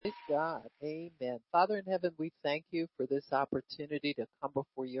God. Amen. Father in heaven, we thank you for this opportunity to come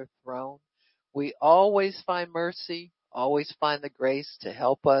before your throne. We always find mercy, always find the grace to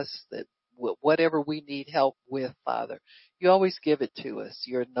help us that whatever we need help with, Father, you always give it to us.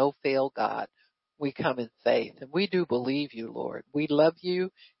 You're a no-fail God. We come in faith and we do believe you, Lord. We love you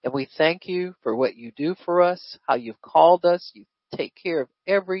and we thank you for what you do for us, how you've called us. You take care of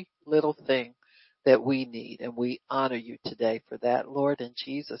every little thing that we need. And we honor you today for that, Lord, in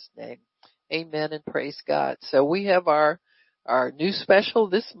Jesus' name. Amen and praise God. So we have our new special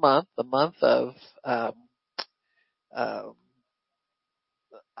this month, the month of, um,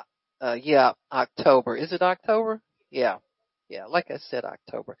 October. Is it October? Yeah. Yeah, like I said,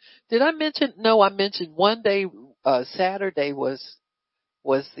 October. Did I mention? No, I mentioned one day, Saturday was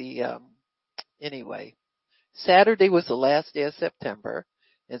the, anyway, Saturday was the last day of September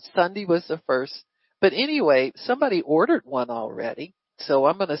and Sunday was the first. But anyway, somebody ordered one already. So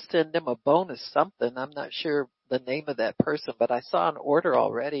I'm going to send them a bonus something. I'm not sure the name of that person, but I saw an order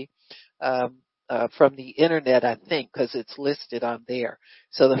already, um, from the internet, I think, because it's listed on there.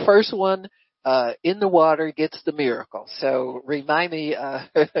 So the first one, in the water gets the miracle. So remind me,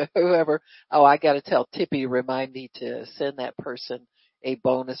 whoever, oh, I got to tell Tippy to remind me to send that person a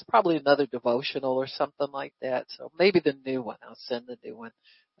bonus, probably another devotional or something like that. So maybe the new one. I'll send the new one.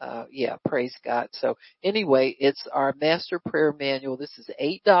 Yeah, praise God. So anyway, it's our master prayer manual. This is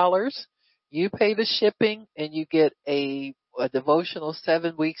 $8. You pay the shipping and you get a devotional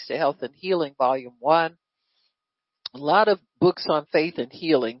 7 weeks to health and healing, volume 1. A lot of books on faith and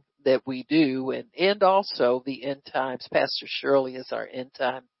healing that we do, and also the end times. Pastor Shirley is our end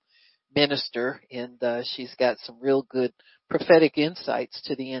time minister, and she's got some real good prophetic insights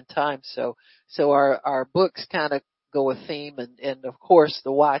to the end times. So our books kind of go a theme, and of course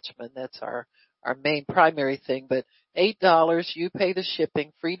the Watchman. That's our main primary thing. But $8, you pay the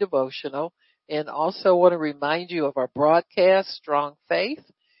shipping, free devotional, and also want to remind you of our broadcast, Strong Faith.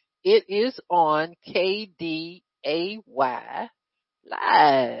 It is on KDAY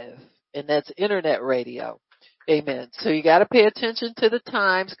live, and that's internet radio. Amen. So you got to pay attention to the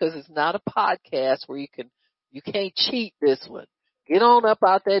times because it's not a podcast where you can't cheat this one. Get on up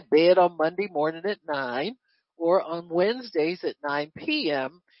out that bed on Monday morning at 9 or on Wednesdays at 9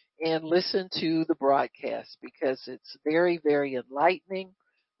 p.m. and listen to the broadcast because it's very, very enlightening.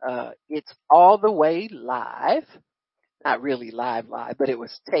 It's all the way live, not really live, but it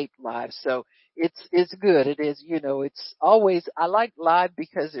was taped live. So it's good. It is, it's always, I like live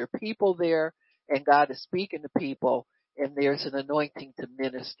because there are people there and God is speaking to people and there's an anointing to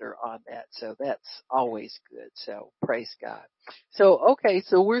minister on that. So that's always good. So praise God. So, okay.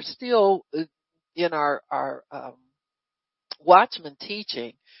 So we're still in our Watchman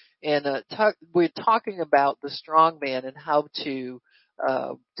teaching, and we're talking about the strong man and how to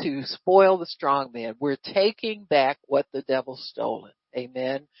spoil the strong man. We're taking back what the devil's stolen.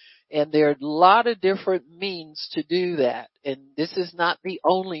 Amen. And there are a lot of different means to do that. And this is not the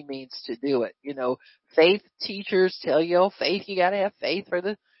only means to do it. Faith teachers tell you, faith, you gotta have faith for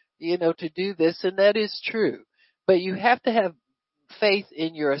to do this. And that is true. But you have to have faith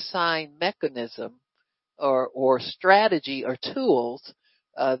in your assigned mechanism or strategy or tools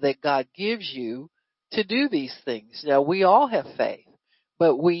that God gives you to do these things. Now, we all have faith,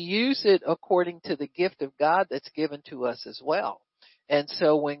 but we use it according to the gift of God that's given to us as well. And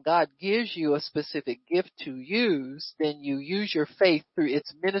so when God gives you a specific gift to use, then you use your faith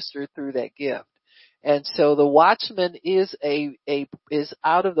it's ministered through that gift. And so the watchman is is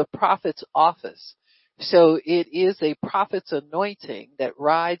out of the prophet's office. So it is a prophet's anointing that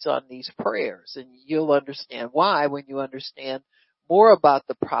rides on these prayers, and you'll understand why when you understand more about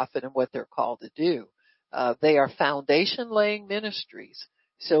the prophet and what they're called to do. They are foundation laying ministries.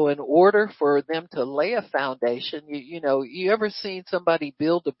 So in order for them to lay a foundation, you ever seen somebody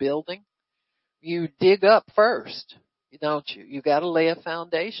build a building? You dig up first, don't you? You got to lay a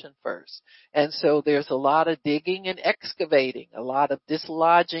foundation first. And so there's a lot of digging and excavating, a lot of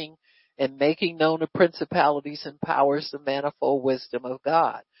dislodging and making known the principalities and powers, the manifold wisdom of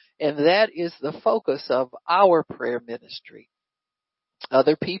God. And that is the focus of our prayer ministry.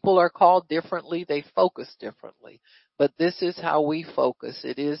 Other people are called differently. They focus differently. But this is how we focus.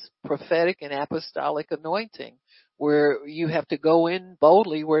 It is prophetic and apostolic anointing where you have to go in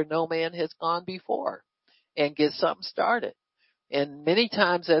boldly where no man has gone before and get something started. And many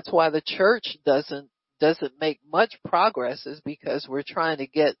times that's why the church doesn't make much progress is because we're trying to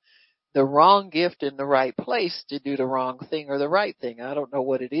get the wrong gift in the right place to do the wrong thing or the right thing. I don't know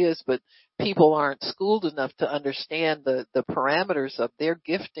what it is, but people aren't schooled enough to understand the parameters of their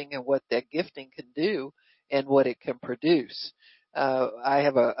gifting and what that gifting can do and what it can produce. I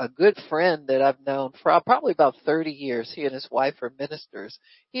have a good friend that I've known for probably about 30 years. He and his wife are ministers.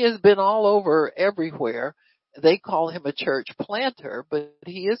 He has been all over everywhere. They call him a church planter, but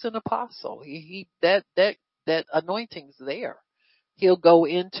he is an apostle. That anointing's there. He'll go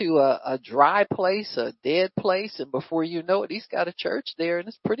into a dry place, a dead place, and before you know it, he's got a church there and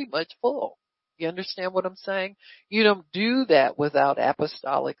it's pretty much full. You understand what I'm saying? You don't do that without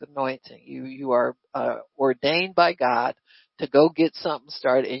apostolic anointing. You are ordained by God to go get something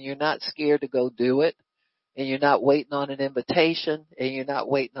started, and you're not scared to go do it, and you're not waiting on an invitation, and you're not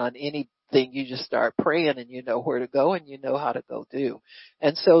waiting on anything. You just start praying, and you know where to go, and you know how to go do.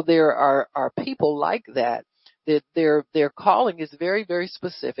 And so there are people like that their calling is very, very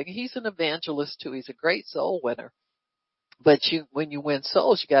specific. He's an evangelist too. He's a great soul winner. But when you win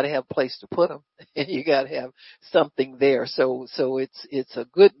souls, you got to have a place to put them, and you got to have something there. So it's a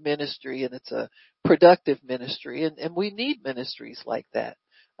good ministry, and it's a productive ministry, and we need ministries like that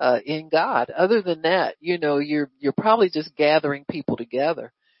in God. Other than that, you're probably just gathering people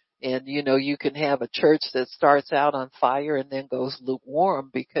together, and you can have a church that starts out on fire and then goes lukewarm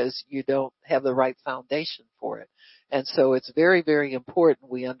because you don't have the right foundation for it. And so it's very, very important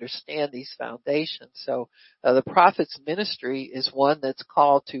we understand these foundations. So the prophet's ministry is one that's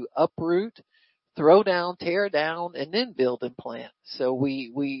called to uproot, throw down, tear down, and then build and plant. So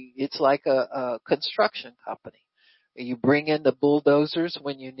it's like a construction company. You bring in the bulldozers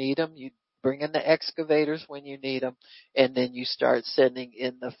when you need them. You bring in the excavators when you need them, and then you start sending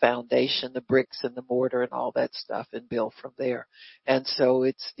in the foundation, the bricks and the mortar and all that stuff, and build from there. And so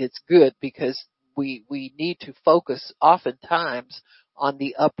it's good because we need to focus oftentimes on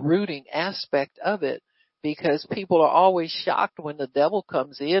the uprooting aspect of it, because people are always shocked when the devil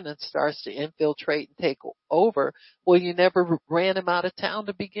comes in and starts to infiltrate and take over. Well, you never ran him out of town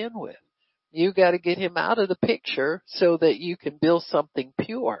to begin with. You got to get him out of the picture so that you can build something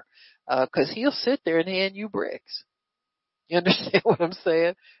pure. Because he'll sit there and hand you bricks. You understand what I'm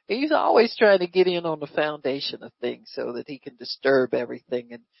saying? He's always trying to get in on the foundation of things so that he can disturb everything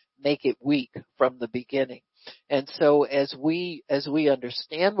and make it weak from the beginning. And so as we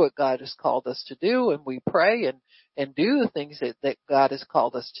understand what God has called us to do, and we pray and do the things that God has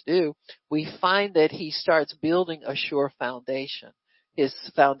called us to do, we find that he starts building a sure foundation. His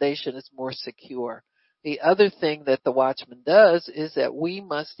foundation is more secure. The other thing that the watchman does is that we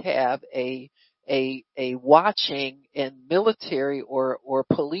must have a watching and military or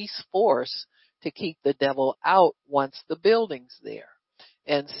police force to keep the devil out once the building's there.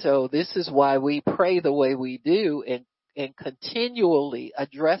 And so this is why we pray the way we do and continually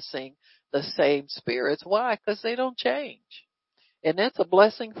addressing the same spirits. Why? Because they don't change. And that's a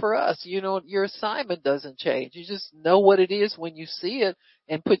blessing for us. Your assignment doesn't change. You just know what it is when you see it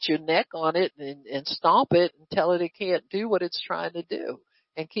and put your neck on it and stomp it and tell it can't do what it's trying to do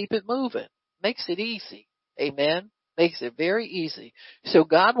and keep it moving. Makes it easy. Amen. Makes it very easy. So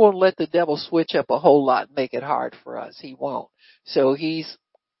God won't let the devil switch up a whole lot and make it hard for us. He won't. So he's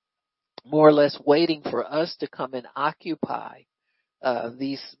more or less waiting for us to come and occupy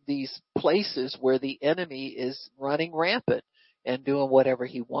these places where the enemy is running rampant and doing whatever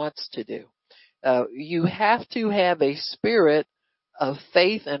he wants to do. You have to have a spirit of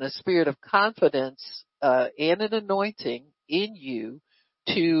faith and a spirit of confidence and an anointing in you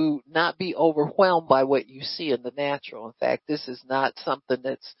to not be overwhelmed by what you see in the natural. In fact, this is not something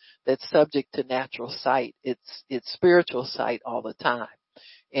that's subject to natural sight. It's spiritual sight all the time.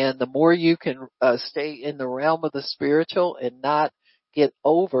 And the more you can stay in the realm of the spiritual and not get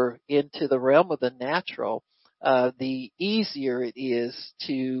over into the realm of the natural, the easier it is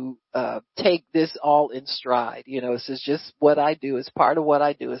to take this all in stride. This is just what I do. It's part of what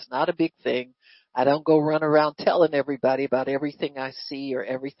I do. It's not a big thing. I don't go run around telling everybody about everything I see or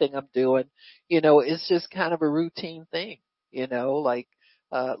everything I'm doing. It's just kind of a routine thing, like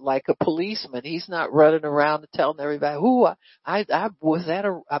a policeman. He's not running around and telling everybody, I was at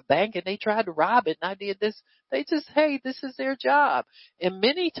a bank and they tried to rob it and I did this. They just, hey, this is their job. And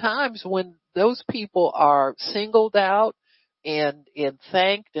many times when those people are singled out and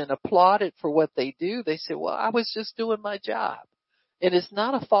thanked and applauded for what they do, they say, well, I was just doing my job. And it's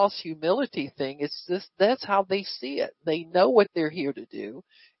not a false humility thing. It's just, that's how they see it. They know what they're here to do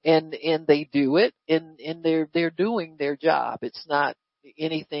and they do it and they're doing their job. It's not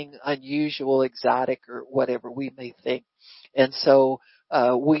anything unusual, exotic, or whatever we may think. And so,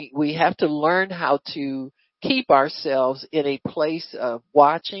 we have to learn how to keep ourselves in a place of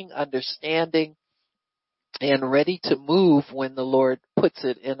watching, understanding, and ready to move when the Lord puts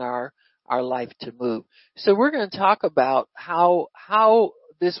it in our life to move. So we're going to talk about how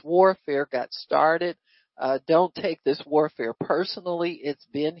this warfare got started. Don't take this warfare personally. It's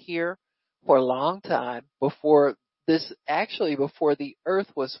been here for a long time before before the earth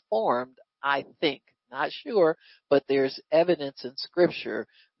was formed, I think. Not sure, but there's evidence in scripture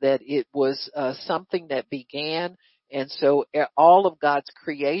that it was something that began. And so all of God's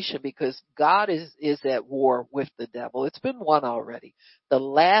creation, because God is at war with the devil. It's been won already. The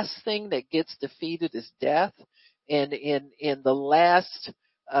last thing that gets defeated is death. And in the last,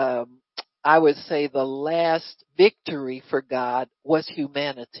 I would say the last victory for God was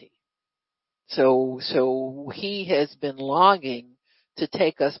humanity. So he has been longing to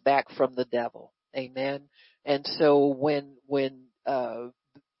take us back from the devil. Amen. And so when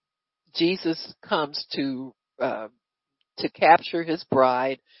Jesus comes to capture his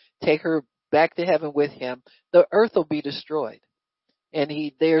bride, take her back to heaven with him, the earth will be destroyed. And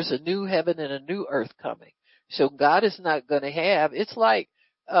there's a new heaven and a new earth coming. So God is not going to it's like,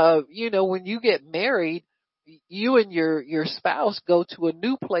 when you get married, you and your spouse go to a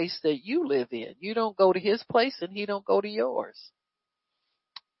new place that you live in. You don't go to his place and he don't go to yours.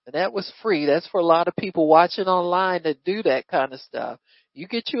 And that was free. That's for a lot of people watching online that do that kind of stuff. You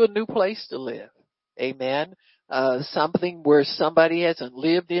get you a new place to live. Amen. Something where somebody hasn't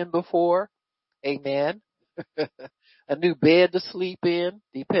lived in before. Amen. A new bed to sleep in,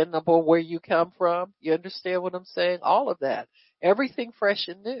 depending upon where you come from. You understand what I'm saying? All of that. Everything fresh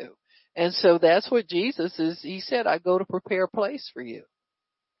and new. And so that's what Jesus is. He said, I go to prepare a place for you.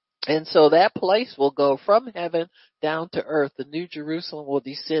 And so that place will go from heaven down to earth. The new Jerusalem will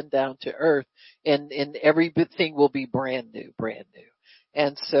descend down to earth, and everything will be brand new, brand new.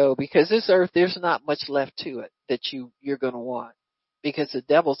 And so, because this earth, there's not much left to it that you're going to want, because the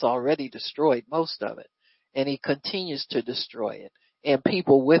devil's already destroyed most of it, and he continues to destroy it, and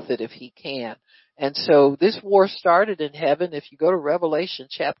people with it if he can. And so this war started in heaven. If you go to Revelation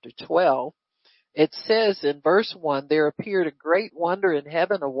chapter 12, it says in verse 1, there appeared a great wonder in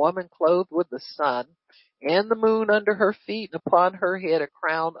heaven, a woman clothed with the sun and the moon under her feet, and upon her head a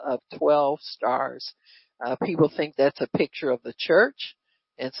crown of 12 stars. People think that's a picture of the church,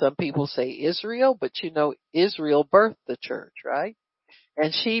 and some people say Israel, but Israel birthed the church, right?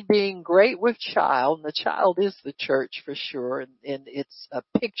 And she being great with child, and the child is the church for sure, and it's a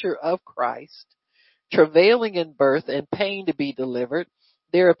picture of Christ, travailing in birth and pain to be delivered,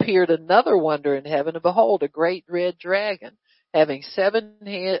 there appeared another wonder in heaven, and behold, a great red dragon, having 7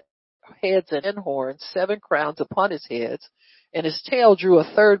 heads and 10 horns, 7 crowns upon his heads, and his tail drew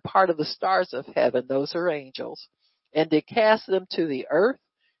a third part of the stars of heaven, those are angels, and did cast them to the earth.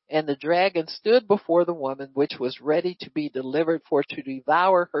 And the dragon stood before the woman, which was ready to be delivered for to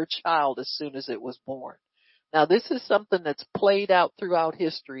devour her child as soon as it was born. Now, this is something that's played out throughout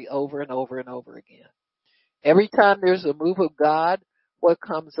history over and over and over again. Every time there's a move of God, what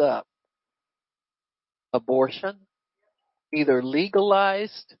comes up? Abortion, either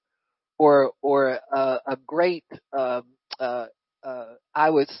legalized or a great, I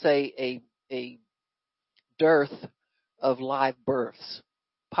would say a dearth of live births.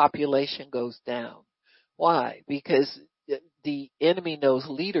 Population goes down. Why? Because the enemy knows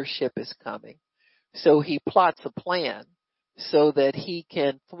leadership is coming. So he plots a plan so that he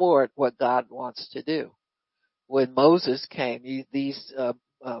can thwart what God wants to do. When Moses came, these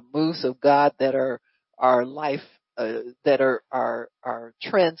moves of God that are life, that are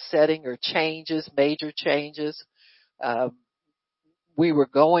trend setting or changes, major changes. We were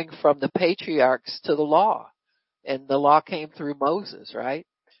going from the patriarchs to the law, and the law came through Moses, right?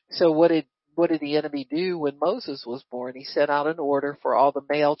 So what did the enemy do when Moses was born? He sent out an order for all the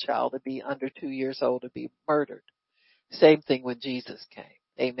male child to be under 2 years old to be murdered. Same thing when Jesus came.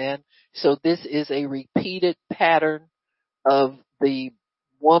 Amen. So this is a repeated pattern of the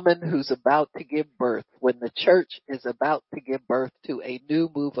woman who's about to give birth. When the church is about to give birth to a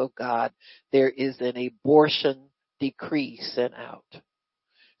new move of God, there is an abortion decree sent out.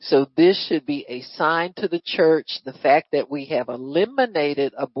 So this should be a sign to the church, the fact that we have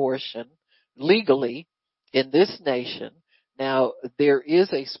eliminated abortion legally in this nation. Now, there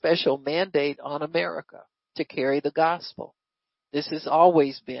is a special mandate on America to carry the gospel. This has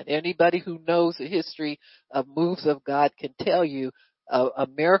always been. Anybody who knows the history of moves of God can tell you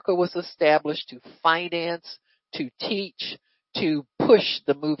America was established to finance, to teach, to push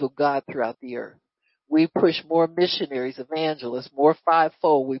the move of God throughout the earth. We push more missionaries, evangelists, more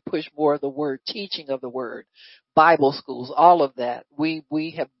fivefold. We push more of the word, teaching of the word, Bible schools, all of that.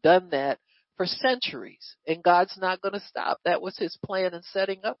 We have done that for centuries, and God's not going to stop. That was his plan in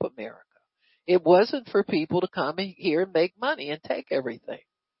setting up America. It wasn't for people to come here and make money and take everything.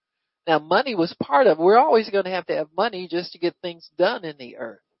 Now, money was part of it. We're always going to have money just to get things done in the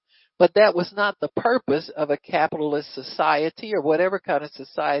earth. But that was not the purpose of a capitalist society or whatever kind of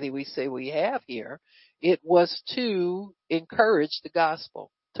society we say we have here. It was to encourage the gospel,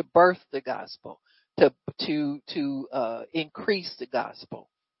 to birth the gospel, to increase the gospel.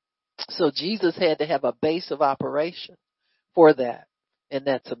 So Jesus had to have a base of operation for that, and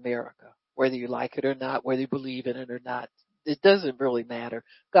that's America. Whether you like it or not, whether you believe in it or not, it doesn't really matter.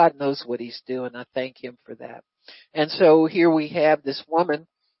 God knows what He's doing. I thank Him for that. And so here we have this woman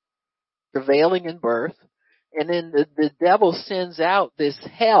travailing in birth, and then the devil sends out this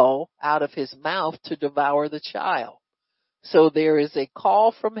hell out of his mouth to devour the child. So there is a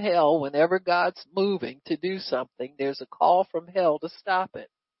call from hell whenever God's moving to do something. There's a call from hell to stop it.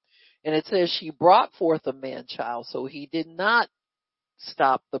 And it says she brought forth a man child, so he did not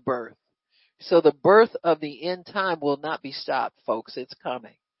stop the birth. So the birth of the end time will not be stopped, folks. It's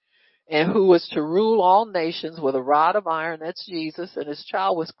coming. And who was to rule all nations with a rod of iron, that's Jesus, and his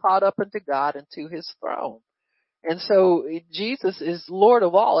child was caught up unto God and to his throne. And so Jesus is Lord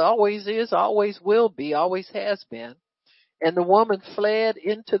of all, always is, always will be, always has been. And the woman fled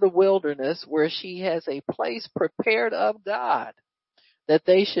into the wilderness where she has a place prepared of God, that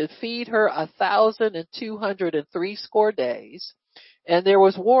they should feed her 1,260 days. And there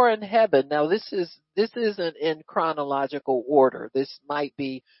was war in heaven. Now this isn't in chronological order. This might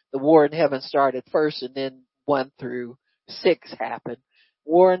be the war in heaven started first and then 1 through 6 happened.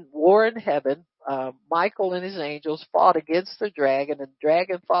 War in heaven. Michael and his angels fought against the dragon, and the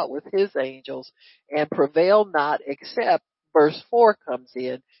dragon fought with his angels and prevailed not, except verse 4 comes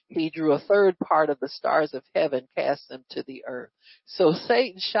in. He drew a third part of the stars of heaven, cast them to the earth. So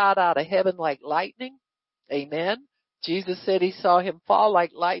Satan shot out of heaven like lightning. Amen. Jesus said he saw him fall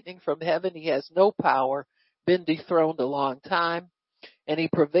like lightning from heaven. He has no power, been dethroned a long time, and he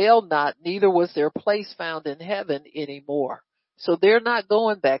prevailed not, neither was their place found in heaven anymore. So they're not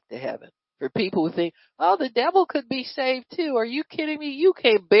going back to heaven. For people who think, oh, the devil could be saved too. Are you kidding me? You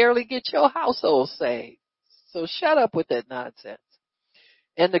can't barely get your household saved. So shut up with that nonsense.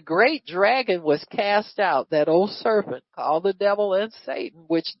 And the great dragon was cast out, that old serpent called the devil and Satan,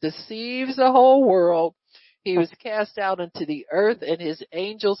 which deceives the whole world. He was cast out into the earth, and his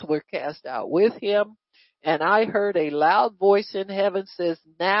angels were cast out with him. And I heard a loud voice in heaven says,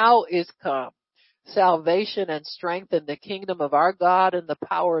 now is come salvation and strength in the kingdom of our God and the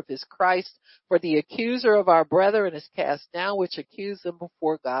power of his Christ. For the accuser of our brethren is cast down, which accused them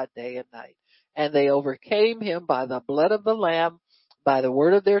before God day and night. And they overcame him by the blood of the Lamb, by the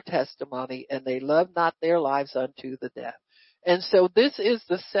word of their testimony, and they loved not their lives unto the death. And so this is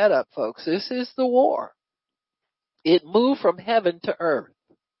the setup, folks. This is the war. It moved from heaven to earth.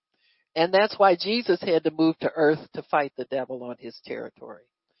 And that's why Jesus had to move to earth to fight the devil on his territory.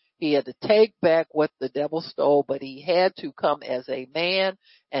 He had to take back what the devil stole, but he had to come as a man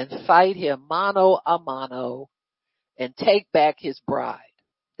and fight him mano a mano and take back his bride.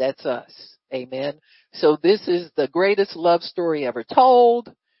 That's us. Amen. So this is the greatest love story ever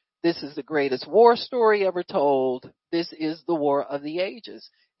told. This is the greatest war story ever told. This is the war of the ages.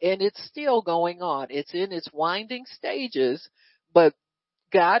 And it's still going on. It's in its winding stages, but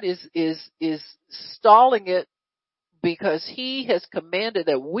God is stalling it because he has commanded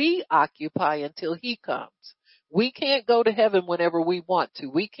that we occupy until he comes. We can't go to heaven whenever we want to.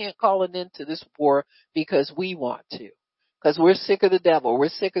 We can't call an end to this war because we want to. Because we're sick of the devil, we're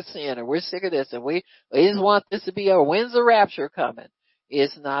sick of sin, or we're sick of this, and we just want this to be over. When's the rapture coming?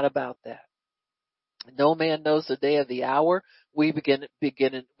 It's not about that. No man knows the day of the hour. We've been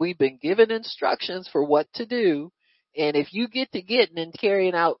given instructions for what to do, and if you get to getting and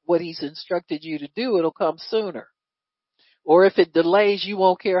carrying out what he's instructed you to do, it'll come sooner. Or if it delays, you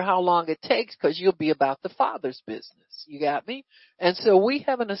won't care how long it takes because you'll be about the Father's business. You got me? And so we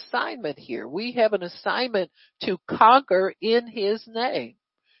have an assignment here. We have an assignment to conquer in his name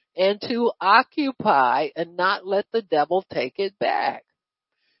and to occupy and not let the devil take it back.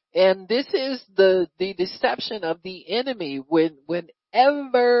 And this is the deception of the enemy.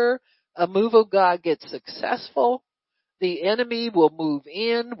 Whenever a move of God gets successful, the enemy will move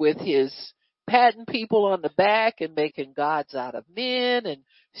in with his patting people on the back and making gods out of men, and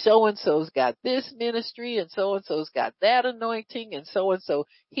so-and-so's got this ministry and so-and-so's got that anointing and so-and-so.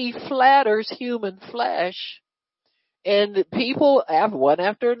 He flatters human flesh, and people, one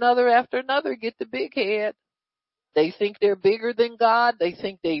after another, get the big head. They think they're bigger than God. They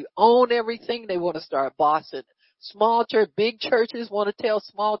think they own everything. They want to start bossing. Small church, big churches want to tell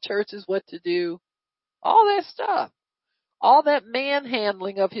small churches what to do. All that stuff. All that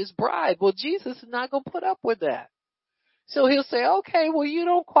manhandling of his bride. Well, Jesus is not going to put up with that. So he'll say, okay, well, you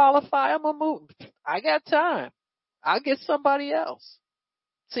don't qualify. I'm going to move. I got time. I'll get somebody else.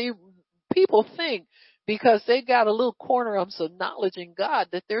 See, people think because they got a little corner of some knowledge in God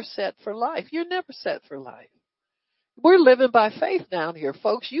that they're set for life. You're never set for life. We're living by faith down here,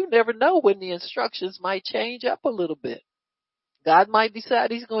 folks. You never know when the instructions might change up a little bit. God might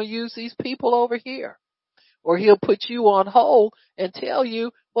decide he's going to use these people over here. Or he'll put you on hold and tell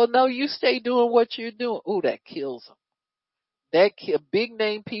you, well, no, you stay doing what you're doing. Ooh, that kills them. Big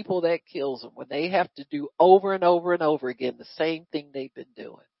name people, that kills them when they have to do over and over and over again the same thing they've been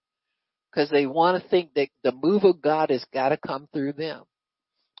doing. Because they want to think that the move of God has got to come through them.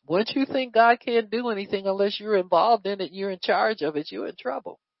 Once you think God can't do anything unless you're involved in it, you're in charge of it, you're in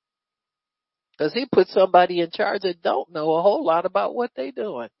trouble. Because he put somebody in charge that don't know a whole lot about what they're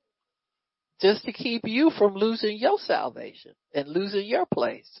doing. Just to keep you from losing your salvation and losing your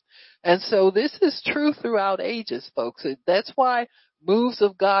place. And so this is true throughout ages, folks. That's why moves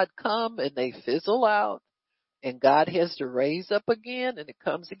of God come and they fizzle out, and God has to raise up again, and it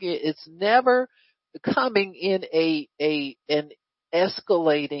comes again. It's never coming in an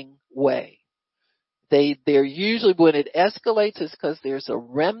escalating way. They're usually, when it escalates, it's because there's a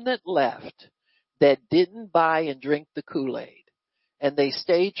remnant left that didn't buy and drink the Kool-Aid. And they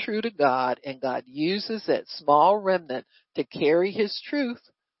stay true to God, and God uses that small remnant to carry his truth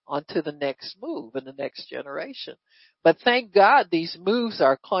onto the next move in the next generation. But thank God these moves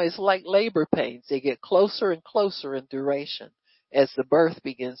it's like labor pains. They get closer and closer in duration as the birth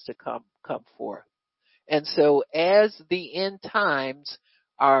begins to come forth. And so as the end times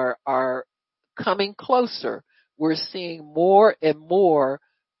are coming closer, we're seeing more and more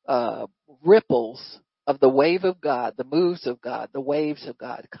ripples of the wave of God, the moves of God, the waves of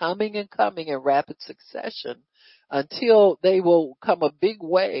God, coming and coming in rapid succession until they will come a big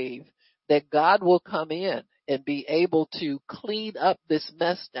wave that God will come in and be able to clean up this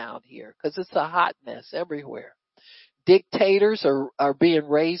mess down here, because it's a hot mess everywhere. Dictators are being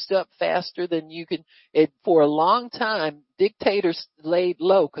raised up faster than you can. For a long time, dictators laid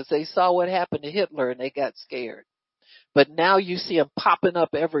low because they saw what happened to Hitler and they got scared. But now you see them popping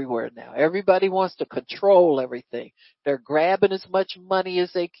up everywhere now. Everybody wants to control everything. They're grabbing as much money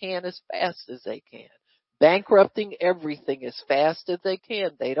as they can as fast as they can. Bankrupting everything as fast as they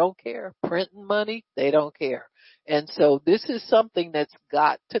can. They don't care. Printing money, they don't care. And so this is something that's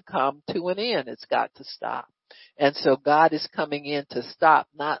got to come to an end. It's got to stop. And so God is coming in to stop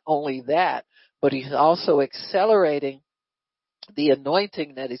not only that, but he's also accelerating the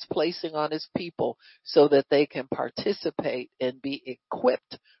anointing that he's placing on his people so that they can participate and be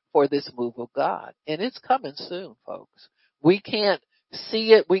equipped for this move of God. And it's coming soon, folks. We can't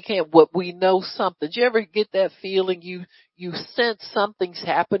see it. We know something. Did you ever get that feeling you sense something's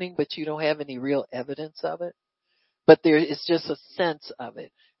happening, but you don't have any real evidence of it? But there is just a sense of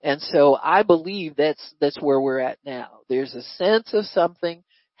it. And so I believe that's where we're at now. There's a sense of something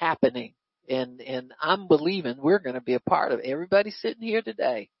happening. And I'm believing we're going to be a part of it. Everybody sitting here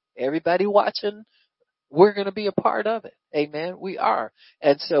today, everybody watching, we're going to be a part of it. Amen. We are.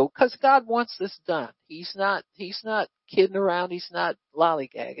 And so, cause God wants this done. He's not kidding around. He's not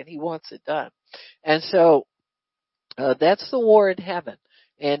lollygagging. He wants it done. And so, that's the war in heaven.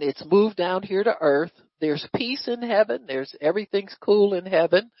 And it's moved down here to earth. There's peace in heaven. Everything's cool in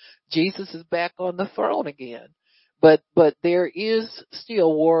heaven. Jesus is back on the throne again. But there is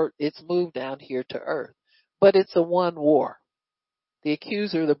still war. It's moved down here to earth. But it's a one war. The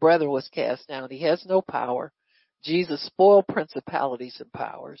accuser, the brother, was cast down. He has no power. Jesus spoiled principalities and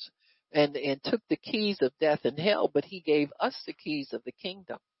powers and took the keys of death and hell, but he gave us the keys of the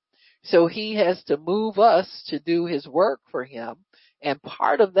kingdom. So he has to move us to do his work for him. And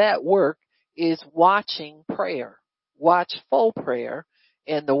part of that work is watching prayer, watchful prayer,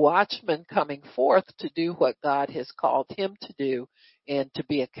 and the watchman coming forth to do what God has called him to do and to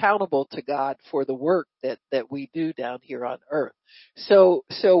be accountable to God for the work that we do down here on earth. So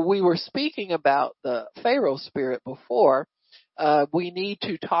we were speaking about the Pharaoh spirit before. We need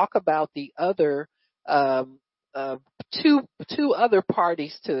to talk about the other, two other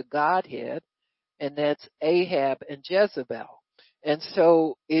parties to the Godhead, and that's Ahab and Jezebel. And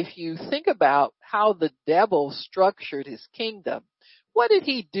so if you think about how the devil structured his kingdom, what did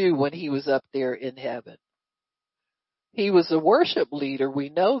he do when he was up there in heaven? He was a worship leader. We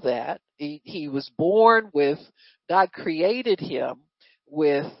know that. He was born with, God created him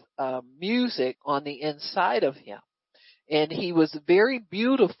with music on the inside of him. And he was very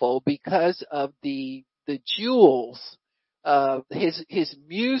beautiful because of the jewels. His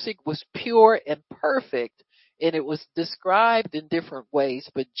music was pure and perfect, and it was described in different ways,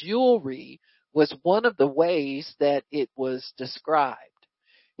 but jewelry was one of the ways that it was described.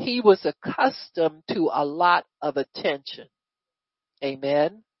 He was accustomed to a lot of attention.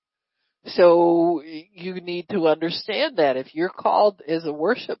 Amen. So you need to understand that if you're called as a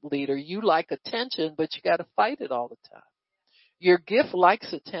worship leader, you like attention, but you got to fight it all the time. Your gift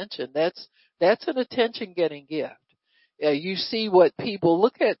likes attention. That's an attention getting gift. You see what people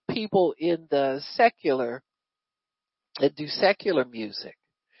look at people in the secular that do secular music,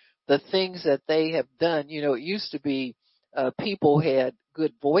 the things that they have done. It used to be people had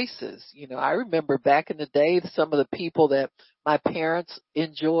good voices. I remember back in the day, some of the people that my parents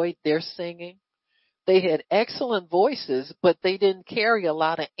enjoyed their singing. They had excellent voices, but they didn't carry a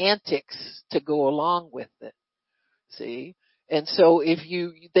lot of antics to go along with it. See? And so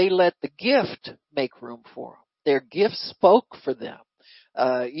they let the gift make room for them. Their gift spoke for them.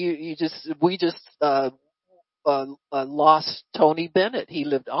 We just lost Tony Bennett. He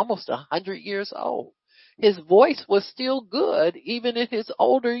lived almost 100 years old. His voice was still good even in his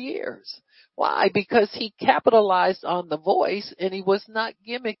older years. Why? Because he capitalized on the voice and he was not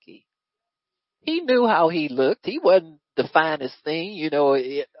gimmicky. He knew how he looked. He wasn't the finest thing,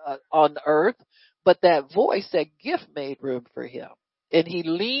 on earth, but that voice, that gift made room for him. And he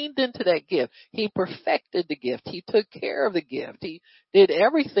leaned into that gift. He perfected the gift. He took care of the gift. He did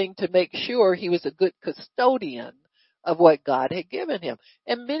everything to make sure he was a good custodian of what God had given him.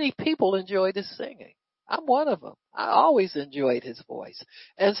 And many people enjoyed his singing. I'm one of them. I always enjoyed his voice.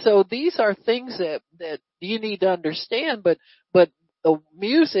 And so these are things that you need to understand, but the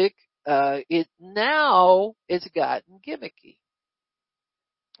music, it's gotten gimmicky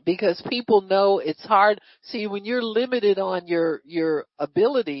because people know it's hard. See, when you're limited on your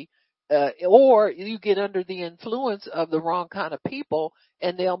ability, or you get under the influence of the wrong kind of people,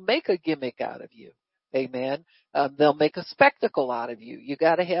 and they'll make a gimmick out of you. Amen. They'll make a spectacle out of you. You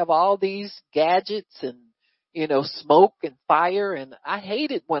got to have all these gadgets and smoke and fire, and I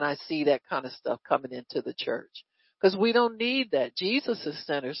hate it when I see that kind of stuff coming into the church because we don't need that. Jesus is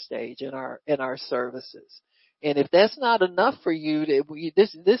center stage in our services. And if that's not enough for you,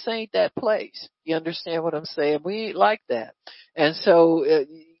 this ain't that place. You understand what I'm saying? We ain't like that. And so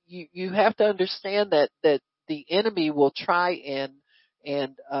you have to understand that the enemy will try and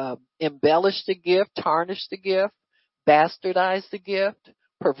embellish the gift, tarnish the gift, bastardize the gift,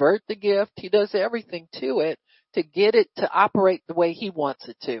 pervert the gift. He does everything to it to get it to operate the way he wants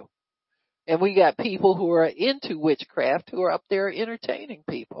it to. And we got people who are into witchcraft who are up there entertaining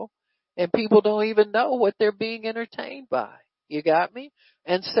people. And people don't even know what they're being entertained by. You got me?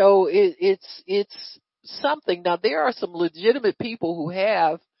 And so it's something. Now there are some legitimate people who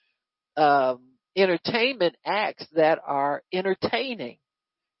have entertainment acts that are entertaining.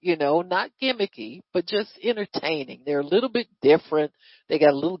 Not gimmicky, but just entertaining. They're a little bit different. They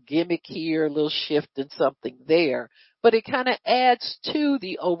got a little gimmick here, a little shift and something there, but it kind of adds to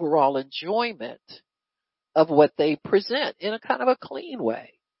the overall enjoyment of what they present in a kind of a clean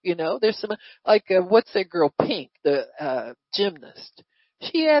way. There's some, like, what's that girl, Pink, the gymnast.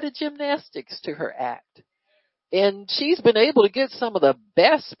 She added gymnastics to her act. And she's been able to get some of the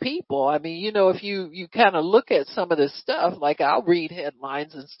best people. I mean, if you kind of look at some of this stuff, like I'll read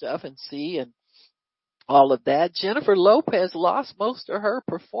headlines and stuff and see and all of that. Jennifer Lopez lost most of her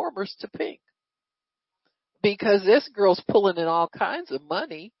performers to Pink because this girl's pulling in all kinds of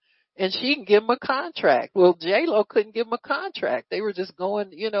money and she can give them a contract. Well, J-Lo couldn't give them a contract. They were just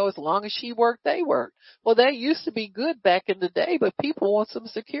going, as long as she worked, they worked. Well, that used to be good back in the day, but people want some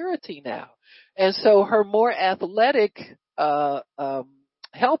security now. And so her more athletic,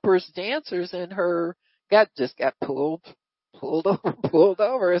 helpers, dancers, and her just got pulled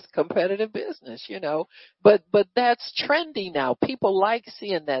over. It's competitive business, but that's trendy now. People like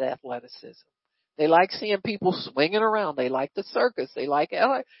seeing that athleticism. They like seeing people swinging around. They like the circus. They like,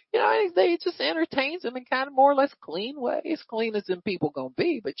 they just entertains them in kind of more or less clean ways. Clean as in people gonna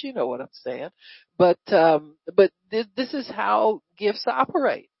be, but you know what I'm saying. But this is how gifts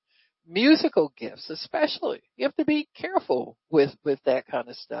operate. Musical gifts, especially. You have to be careful with that kind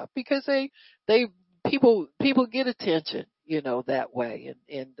of stuff because people get attention, that way.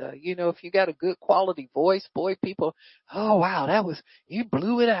 And if you got a good quality voice, boy, people, oh wow, you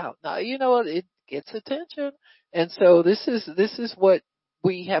blew it out. Now, it gets attention. And so this is what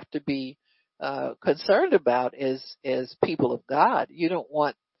we have to be, concerned about as people of God. You don't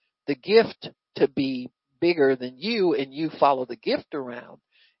want the gift to be bigger than you and you follow the gift around.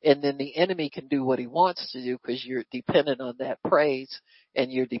 And then the enemy can do what he wants to do because you're dependent on that praise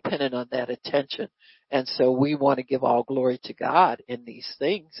and you're dependent on that attention. And so we want to give all glory to God in these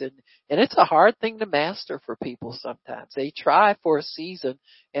things. And it's a hard thing to master for people sometimes. They try for a season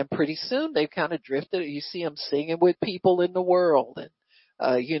and pretty soon they've kind of drifted. You see them singing with people in the world and,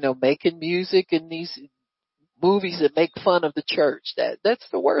 making music in these movies that make fun of the church. That's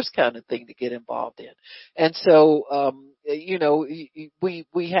the worst kind of thing to get involved in. And so,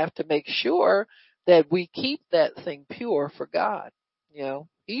 we have to make sure that we keep that thing pure for God.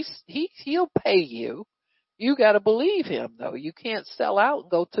 He'll pay you. You got to believe him, though. You can't sell out and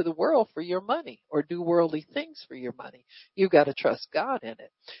go to the world for your money or do worldly things for your money. You got to trust God in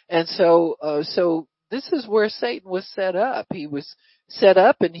it. And so this is where Satan was set up. He was set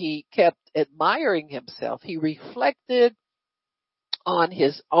up and he kept admiring himself. He reflected on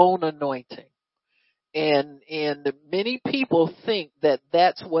his own anointing. And many people think that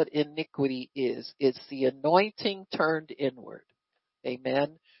that's what iniquity is. It's the anointing turned inward.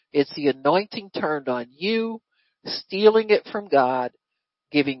 Amen. It's the anointing turned on you, stealing it from God,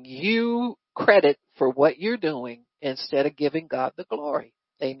 giving you credit for what you're doing instead of giving God the glory.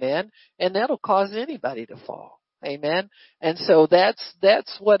 Amen. And that'll cause anybody to fall. Amen. And so that's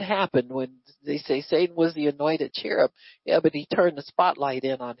what happened when they say Satan was the anointed cherub. Yeah, but he turned the spotlight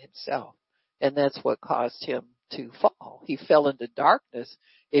in on himself. And that's what caused him to fall. He fell into darkness.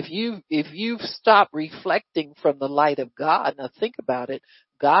 If you've stopped reflecting from the light of God, now think about it,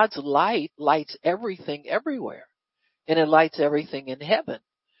 God's light lights everything everywhere. And it lights everything in heaven.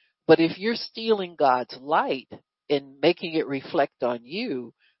 But if you're stealing God's light and making it reflect on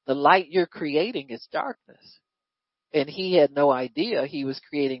you, the light you're creating is darkness. And he had no idea he was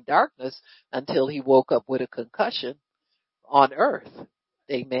creating darkness until he woke up with a concussion on earth.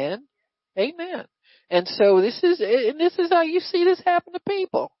 Amen. Amen. And so this is how you see this happen to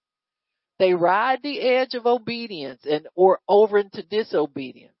people. They ride the edge of obedience or over into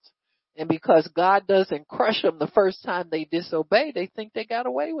disobedience. And because God doesn't crush them the first time they disobey, they think they got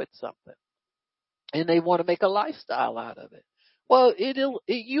away with something. And they want to make a lifestyle out of it. Well,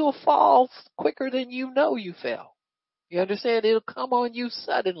 you'll fall quicker than you know you fell. You understand? It'll come on you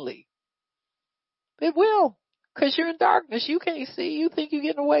suddenly. It will. Because you're in darkness. You can't see. You think you're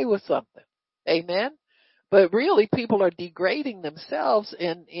getting away with something. Amen? But really, people are degrading themselves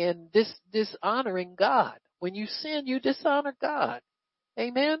and dishonoring God. When you sin, you dishonor God.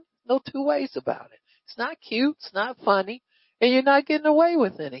 Amen? No two ways about it. It's not cute. It's not funny. And you're not getting away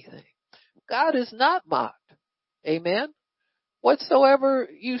with anything. God is not mocked. Amen? Whatsoever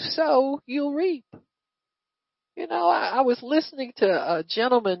you sow, you'll reap. I was listening to a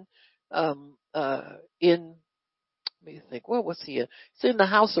gentleman in, let me think, what was he in? It's in the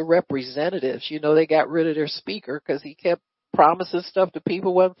House of Representatives. They got rid of their speaker because he kept promising stuff to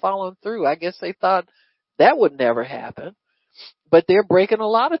people, wasn't following through. I guess they thought that would never happen. But they're breaking a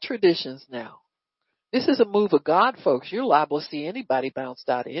lot of traditions now. This is a move of God, folks. You're liable to see anybody bounced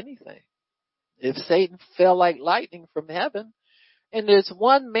out of anything. If Satan fell like lightning from heaven, and there's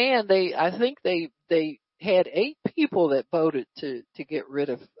one man, I think they had 8 people that voted to get rid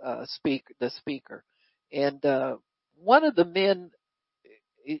of the speaker. And one of the men,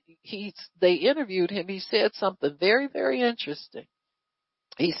 they interviewed him. He said something very, very interesting.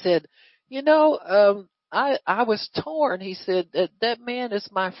 He said, I was torn. He said that man is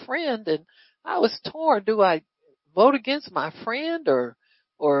my friend, and I was torn. Do I vote against my friend or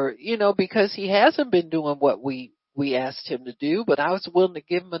because he hasn't been doing what we asked him to do, but I was willing to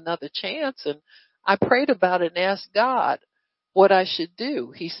give him another chance, and I prayed about it and asked God what I should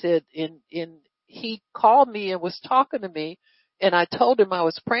do. He said he called me and was talking to me, and I told him I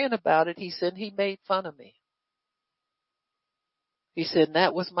was praying about it. He said he made fun of me. He said, and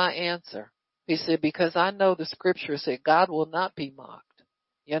that was my answer. He said, because I know the scripture said God will not be mocked.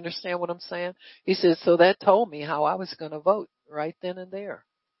 You understand what I'm saying? He said, so that told me how I was going to vote right then and there.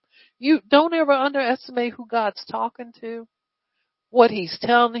 You don't ever underestimate who God's talking to, what he's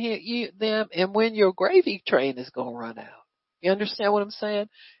telling them, and when your gravy train is going to run out. You understand what I'm saying?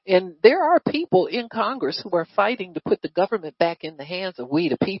 And there are people in Congress who are fighting to put the government back in the hands of we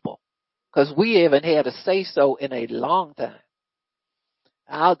the people, because we haven't had a say-so in a long time.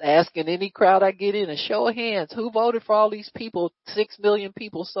 I'll ask in any crowd I get in a show of hands, who voted for all these people, 6 million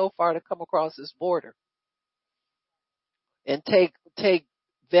people so far to come across this border and take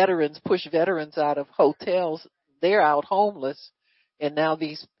push veterans out of hotels. They're out homeless, and now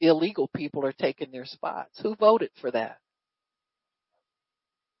these illegal people are taking their spots. Who voted for that?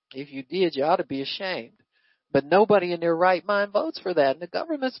 If you did, you ought to be ashamed. But nobody in their right mind votes for that. And the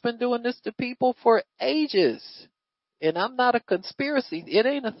government's been doing this to people for ages. And I'm not a conspiracy. It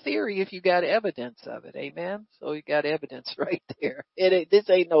ain't a theory if you got evidence of it. Amen? So you got evidence right there. This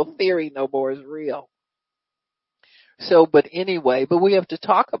ain't no theory no more. It's real. So, but we have to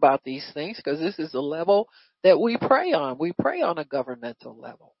talk about these things because this is the level that we pray on. We pray on a governmental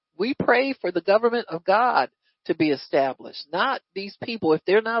level. We pray for the government of God to be established. Not these people, if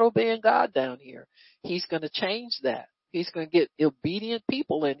they're not obeying God down here, he's going to change that. He's going to get obedient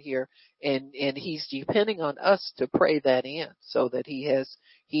people in here, and he's depending on us to pray that in so that he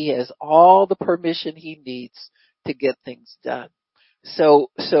has all the permission he needs to get things done. So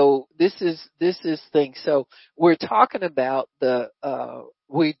this is thing. So we're talking about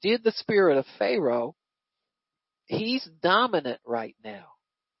we did the spirit of Pharaoh. He's dominant right now.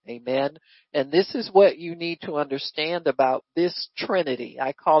 Amen. And this is what you need to understand about this Trinity.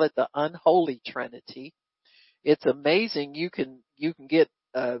 I call it the unholy Trinity. It's amazing. You can get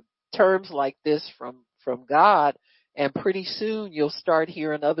terms like this from God, and pretty soon you'll start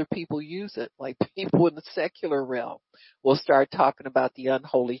hearing other people use it. Like people in the secular realm will start talking about the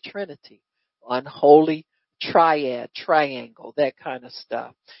unholy Trinity, unholy triad, triangle, that kind of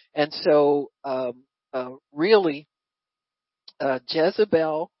stuff. And so, really,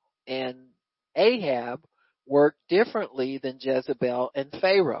 Jezebel and Ahab work differently than Jezebel and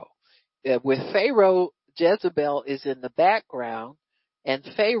Pharaoh. With Pharaoh, Jezebel is in the background and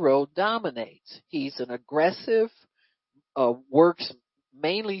Pharaoh dominates. He's an aggressive, works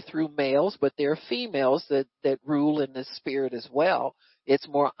mainly through males, but there are females that rule in this spirit as well. It's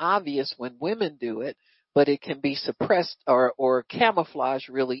more obvious when women do it, but it can be suppressed or camouflaged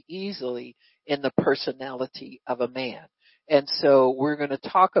really easily in the personality of a man. And so we're going to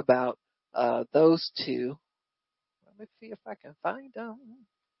talk about those two. Let me see if I can find them.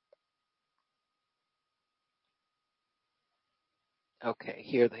 Okay,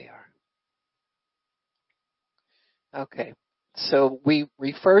 here they are. Okay. So we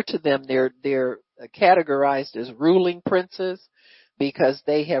refer to them, they're categorized as ruling princes because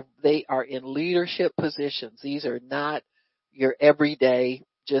they are in leadership positions. These are not your everyday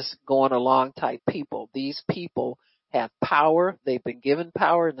just going along type people. These people have power. They've been given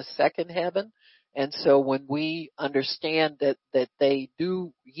power in the second heaven. And so when we understand that they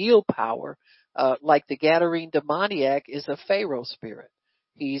do yield power, like the Gadarene demoniac is a Pharaoh spirit.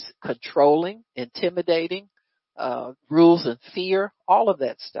 He's controlling, intimidating, rules and fear, all of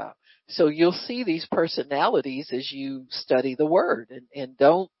that stuff. So you'll see these personalities as you study the word, and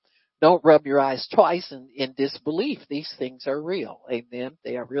don't rub your eyes twice in disbelief. These things are real. Amen.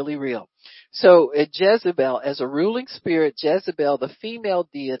 They are really real. So Jezebel, as a ruling spirit, Jezebel, the female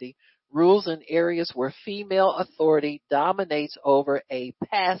deity, rules in areas where female authority dominates over a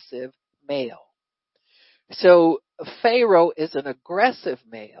passive male. So Pharaoh is an aggressive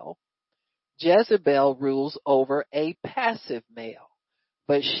male. Jezebel rules over a passive male,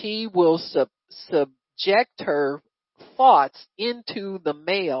 but she will subject her thoughts into the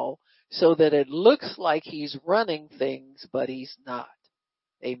male so that it looks like he's running things, but he's not.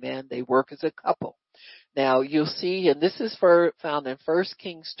 Amen. They work as a couple. Now you'll see, and this is found in 1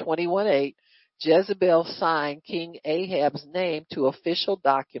 Kings 21:8, Jezebel signed King Ahab's name to official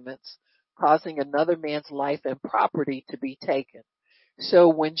documents, causing another man's life and property to be taken. So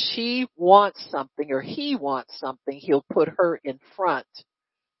when she wants something or he wants something, he'll put her in front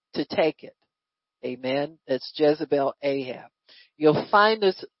to take it. Amen. That's Jezebel Ahab. You'll find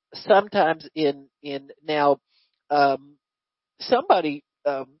this sometimes in now, somebody,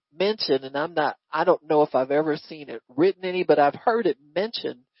 mentioned, and I don't know if I've ever seen it written any, but I've heard it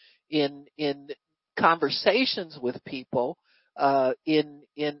mentioned in conversations with people, in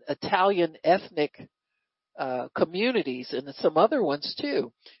Italian ethnic communities and some other ones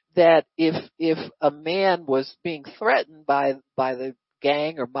too, that if a man was being threatened by the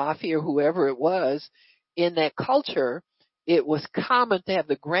gang or mafia or whoever it was in that culture, it was common to have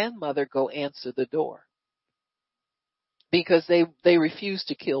the grandmother go answer the door because they refused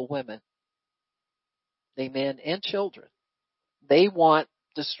to kill women, amen, and children. They want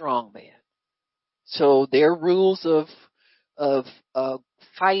the strong man. So their rules of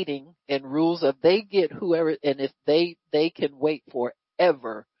fighting and rules of they get whoever, and if they can wait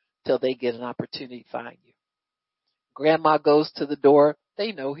forever till they get an opportunity to find you. Grandma goes to the door,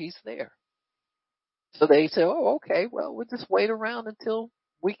 they know he's there. So they say, oh, okay, well, we'll just wait around until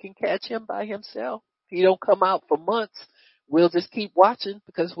we can catch him by himself. If he don't come out for months, we'll just keep watching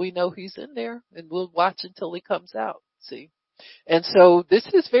because we know he's in there, and we'll watch until he comes out. See? And so this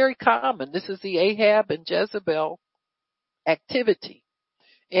is very common. This is the Ahab and Jezebel activity.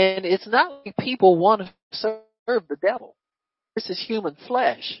 And it's not like people want to serve the devil. This is human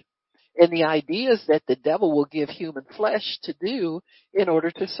flesh. And the idea is that the devil will give human flesh to do in order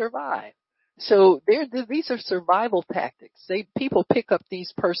to survive. So these are survival tactics. People pick up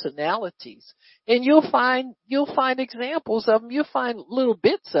these personalities, and you'll find examples of them. You'll find little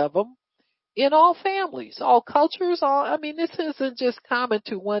bits of them in all families, all cultures. This isn't just common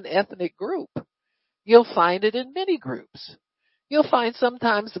to one ethnic group. You'll find it in many groups. You'll find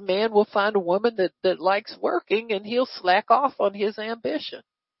sometimes a man will find a woman that likes working and he'll slack off on his ambition.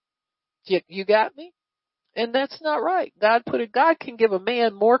 You got me? And that's not right. God can give a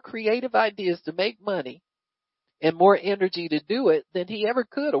man more creative ideas to make money and more energy to do it than he ever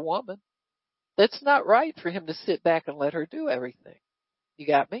could a woman. That's not right for him to sit back and let her do everything. You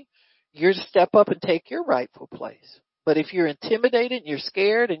got me? You're to step up and take your rightful place. But if you're intimidated and you're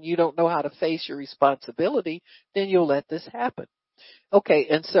scared and you don't know how to face your responsibility, then you'll let this happen. Okay,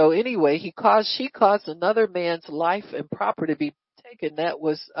 and so anyway, she caused another man's life and property to be taken. That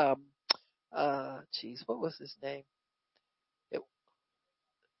was what was his name? It,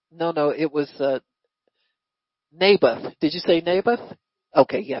 no, it was Naboth. Did you say Naboth?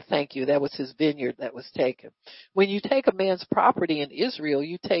 Okay, yeah, thank you. That was his vineyard that was taken. When you take a man's property in Israel,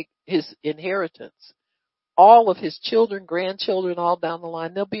 you take his inheritance. All of his children, grandchildren, all down the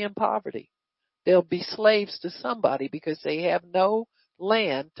line, they'll be in poverty. They'll be slaves to somebody because they have no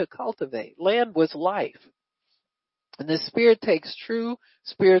land to cultivate. Land was life. And the Spirit takes true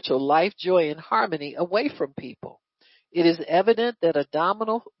spiritual life, joy, and harmony away from people. It is evident that a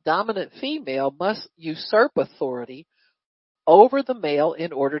dominant female must usurp authority over the male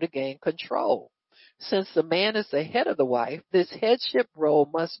in order to gain control. Since the man is the head of the wife, this headship role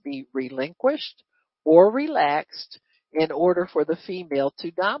must be relinquished or relaxed in order for the female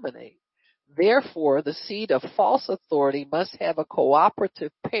to dominate. Therefore, the seed of false authority must have a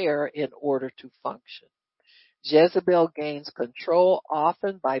cooperative pair in order to function. Jezebel gains control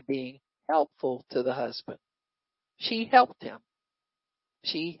often by being helpful to the husband. She helped him.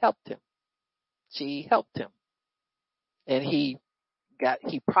 She helped him. She helped him. And he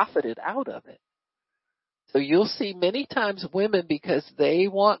profited out of it. So you'll see many times women, because they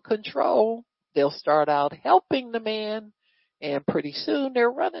want control, they'll start out helping the man, and pretty soon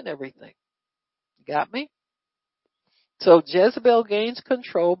they're running everything. You got me? So Jezebel gains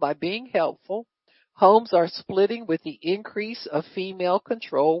control by being helpful. Homes are splitting with the increase of female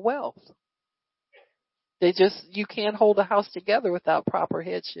control wealth. You can't hold a house together without proper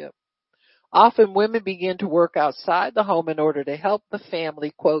headship. Often women begin to work outside the home in order to help the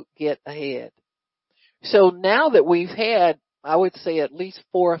family, quote, get ahead. So now that we've had, I would say, at least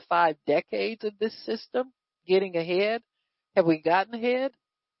 4 or 5 decades of this system getting ahead, have we gotten ahead?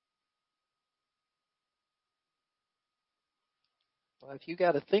 Well, if you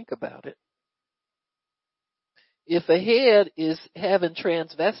got to think about it. If ahead is having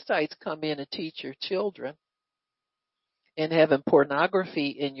transvestites come in and teach your children and having pornography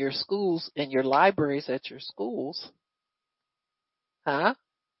in your schools, in your libraries at your schools, huh?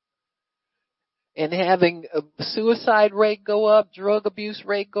 And having a suicide rate go up, drug abuse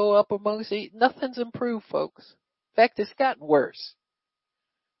rate go up amongst it, nothing's improved, folks. In fact, it's gotten worse.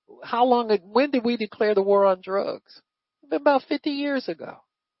 When did we declare the war on drugs? About 50 years ago.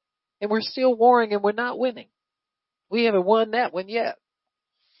 And we're still warring and we're not winning. We haven't won that one yet.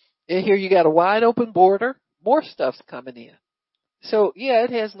 And here you got a wide open border, more stuff's coming in. So yeah, it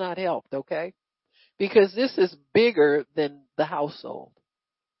has not helped, okay? Because this is bigger than the household.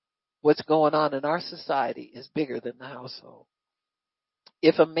 What's going on in our society is bigger than the household.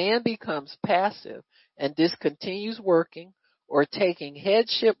 If a man becomes passive and discontinues working or taking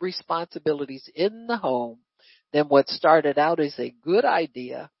headship responsibilities in the home, then what started out as a good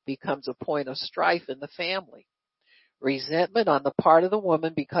idea becomes a point of strife in the family. Resentment on the part of the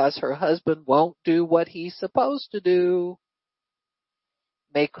woman because her husband won't do what he's supposed to do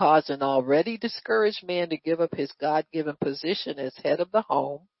may cause an already discouraged man to give up his God-given position as head of the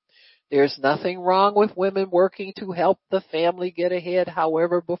home. There's nothing wrong with women working to help the family get ahead.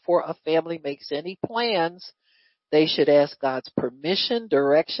 However, before a family makes any plans, they should ask God's permission,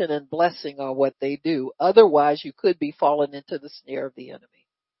 direction, and blessing on what they do. Otherwise, you could be falling into the snare of the enemy.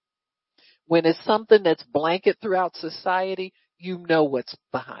 When it's something that's blanket throughout society, you know what's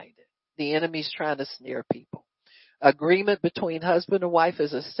behind it. The enemy's trying to snare people. Agreement between husband and wife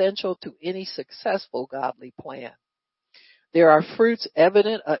is essential to any successful godly plan. There are fruits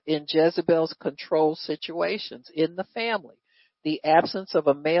evident in Jezebel's control situations in the family. The absence of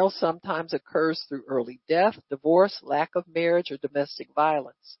a male sometimes occurs through early death, divorce, lack of marriage, or domestic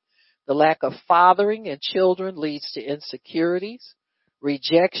violence. The lack of fathering and children leads to insecurities,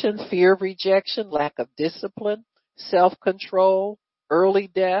 rejection, fear of rejection, lack of discipline, self-control, early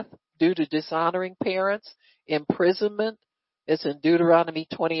death due to dishonoring parents, imprisonment, as in Deuteronomy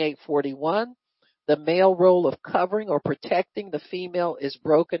 28:41. The male role of covering or protecting the female is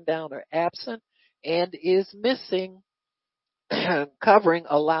broken down or absent and is missing. Covering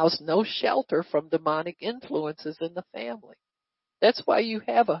allows no shelter from demonic influences in the family. That's why you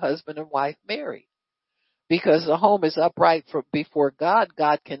have a husband and wife married. Because the home is upright before God,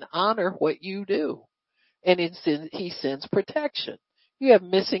 God can honor what you do. And he sends protection. You have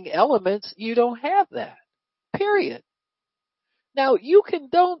missing elements, you don't have that. Period. Now you can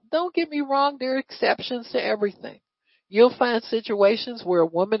don't get me wrong, there are exceptions to everything. You'll find situations where a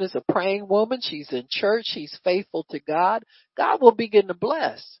woman is a praying woman, she's in church, she's faithful to God. God will begin to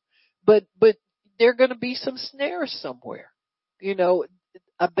bless. But there are going to be some snares somewhere. You know,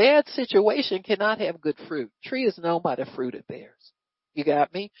 a bad situation cannot have good fruit. Tree is known by the fruit it bears. You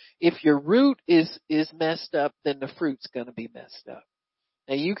got me? If your root is messed up, then the fruit's going to be messed up.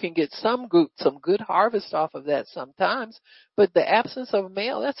 Now you can get some good harvest off of that sometimes, but the absence of a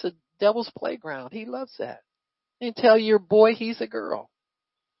male, that's a devil's playground. He loves that. And tell your boy he's a girl.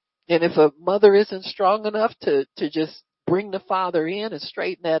 And if a mother isn't strong enough to just bring the father in and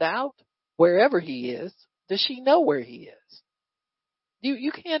straighten that out, wherever he is, does she know where he is?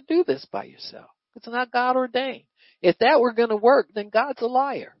 You can't do this by yourself. It's not God ordained. If that were going to work, then God's a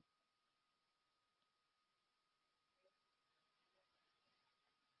liar.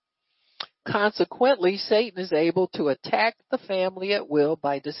 Consequently, Satan is able to attack the family at will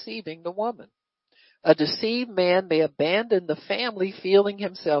by deceiving the woman. A deceived man may abandon the family feeling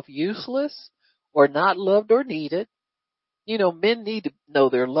himself useless or not loved or needed. You know, men need to know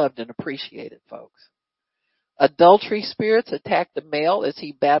they're loved and appreciated, folks. Adultery spirits attack the male as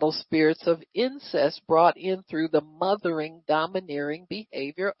he battles spirits of incest brought in through the mothering, domineering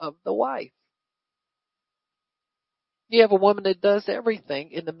behavior of the wife. You have a woman that does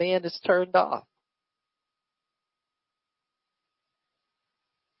everything and the man is turned off.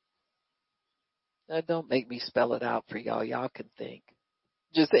 Now, don't make me spell it out for y'all. Y'all can think.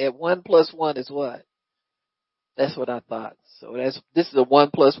 Just add 1 plus 1 is what? That's what I thought. So this is a 1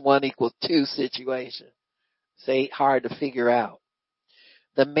 plus 1 equals 2 situation. It's ain't hard to figure out.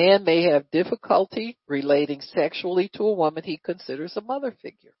 The man may have difficulty relating sexually to a woman he considers a mother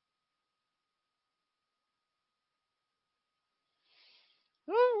figure.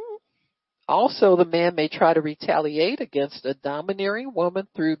 Also, the man may try to retaliate against a domineering woman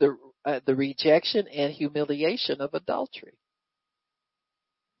through the rejection and humiliation of adultery.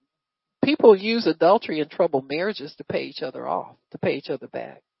 People use adultery in troubled marriages to pay each other off, to pay each other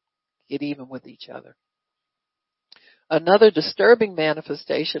back, get even with each other. Another disturbing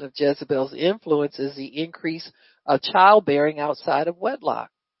manifestation of Jezebel's influence is the increase of childbearing outside of wedlock.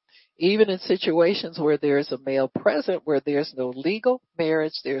 Even in situations where there is a male present, where there's no legal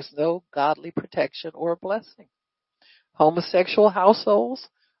marriage, there's no godly protection or blessing. Homosexual households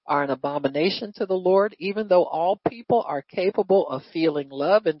are an abomination to the Lord, even though all people are capable of feeling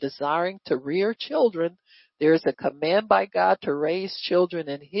love and desiring to rear children. There is a command by God to raise children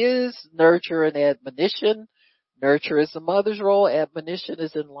in His nurture and admonition. Nurture is the mother's role. Admonition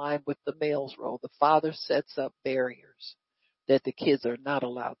is in line with the male's role. The father sets up barriers that the kids are not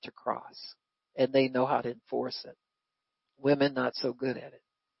allowed to cross, and they know how to enforce it. Women not so good at it.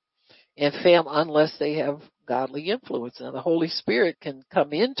 And unless they have godly influence. Now the Holy Spirit can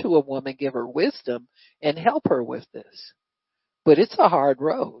come into a woman, give her wisdom, and help her with this. But it's a hard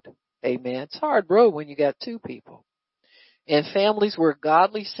road. Amen. It's a hard road when you got two people. In families where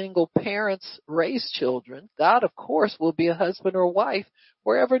godly single parents raise children, God, of course, will be a husband or wife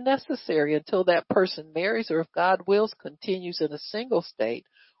wherever necessary until that person marries, or if God wills, continues in a single state,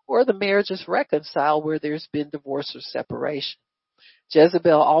 or the marriage is reconciled where there's been divorce or separation.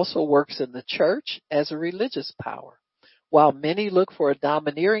 Jezebel also works in the church as a religious power. While many look for a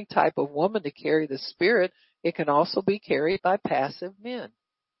domineering type of woman to carry the spirit, it can also be carried by passive men.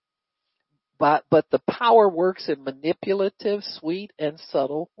 But the power works in manipulative, sweet, and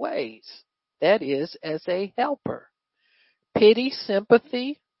subtle ways. That is, as a helper. Pity,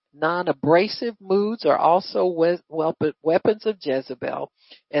 sympathy, non-abrasive moods are also weapons of Jezebel,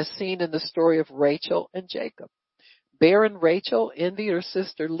 as seen in the story of Rachel and Jacob. Barren Rachel envied her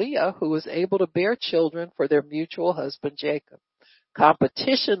sister Leah, who was able to bear children for their mutual husband Jacob.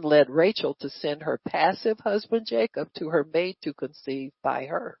 Competition led Rachel to send her passive husband Jacob to her maid to conceive by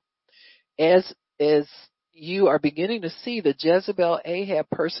her. As you are beginning to see, the Jezebel Ahab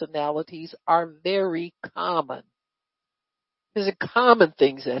personalities are very common. These are common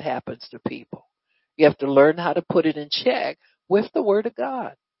things that happens to people. You have to learn how to put it in check with the Word of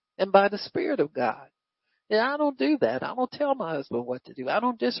God and by the Spirit of God. And I don't do that. I don't tell my husband what to do. I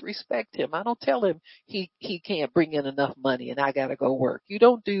don't disrespect him. I don't tell him he can't bring in enough money and I got to go work. You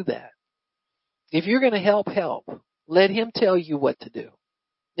don't do that. If you're going to help. Let him tell you what to do.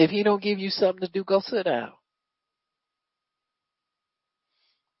 If he don't give you something to do, go sit down.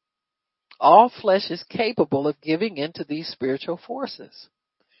 All flesh is capable of giving in to these spiritual forces.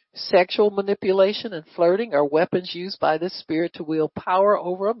 Sexual manipulation and flirting are weapons used by this spirit to wield power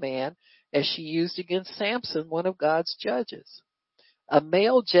over a man, as she used against Samson, one of God's judges. A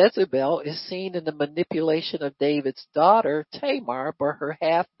male Jezebel is seen in the manipulation of David's daughter Tamar by her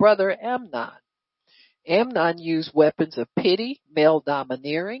half-brother Amnon. Amnon used weapons of pity, male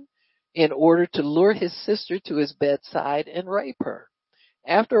domineering, in order to lure his sister to his bedside and rape her.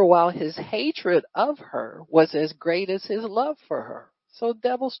 After a while, his hatred of her was as great as his love for her. So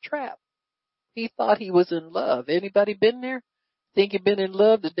devil's trap. He thought he was in love. Anybody been there? Think you've been in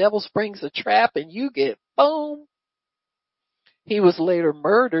love? The devil springs a trap and you get boom. He was later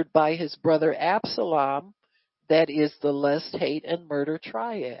murdered by his brother Absalom. That is the lust, hate, and murder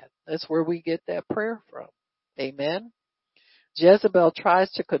triad. That's where we get that prayer from. Amen. Jezebel tries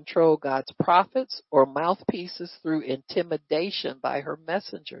to control God's prophets or mouthpieces through intimidation by her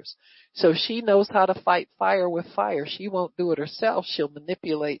messengers. So she knows how to fight fire with fire. She won't do it herself. She'll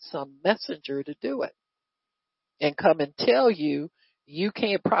manipulate some messenger to do it and come and tell you, you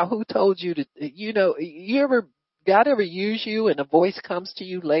can't, who told you to, God ever use you and a voice comes to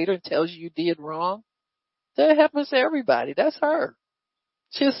you later and tells you did wrong? That happens to everybody. That's her.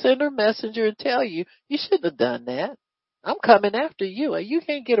 She'll send her messenger and tell you, you shouldn't have done that. I'm coming after you and you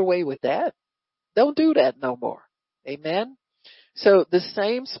can't get away with that. Don't do that no more. Amen. So the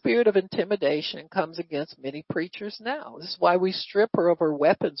same spirit of intimidation comes against many preachers now. This is why we strip her of her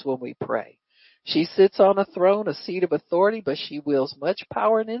weapons when we pray. She sits on a throne, a seat of authority, but she wields much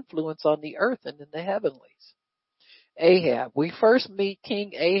power and influence on the earth and in the heavenlies. Ahab. We first meet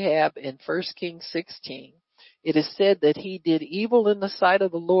King Ahab in 1 Kings 16. It is said that he did evil in the sight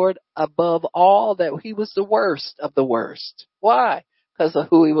of the Lord above all, that he was the worst of the worst. Why? Because of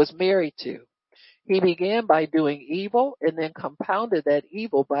who he was married to. He began by doing evil and then compounded that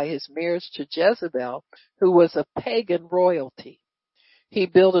evil by his marriage to Jezebel, who was a pagan royalty. He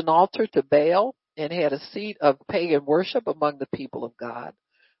built an altar to Baal and had a seat of pagan worship among the people of God.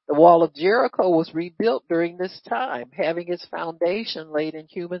 The wall of Jericho was rebuilt during this time, having its foundation laid in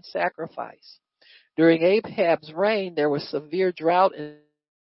human sacrifice. During Ahab's reign, there was severe drought and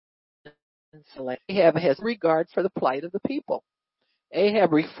Ahab has regard for the plight of the people.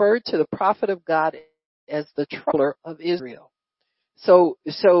 Ahab referred to the prophet of God as the troubler of Israel. So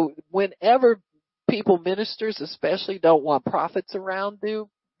whenever people, ministers especially, don't want prophets around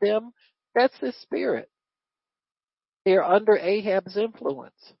them, that's the spirit. They're under Ahab's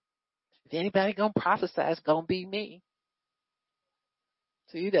influence. If anybody gonna prophesy, it's gonna be me.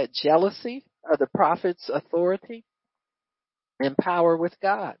 See that jealousy of the prophet's authority and power with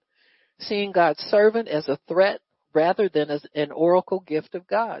God. Seeing God's servant as a threat rather than as an oracle gift of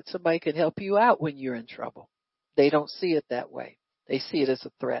God. Somebody can help you out when you're in trouble. They don't see it that way. They see it as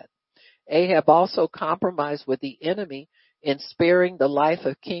a threat. Ahab also compromised with the enemy in sparing the life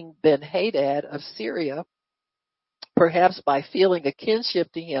of King Ben-Hadad of Syria, perhaps by feeling a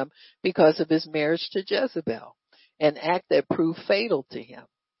kinship to him because of his marriage to Jezebel, an act that proved fatal to him.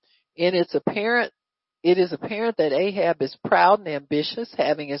 It is apparent that Ahab is proud and ambitious,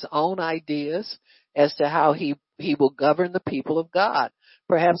 having his own ideas as to how he will govern the people of God.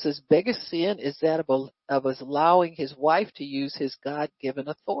 Perhaps his biggest sin is that of allowing his wife to use his God-given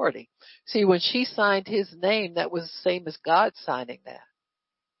authority. See, when she signed his name, that was the same as God signing that.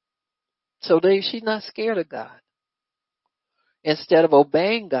 So she's not scared of God. Instead of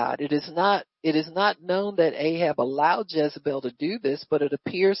obeying God, it is not known that Ahab allowed Jezebel to do this, but it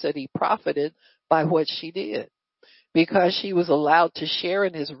appears that he profited by what she did. Because she was allowed to share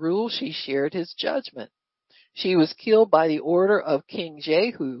in his rule, she shared his judgment. She was killed by the order of King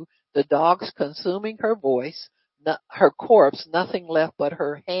Jehu, the dogs consuming her corpse, nothing left but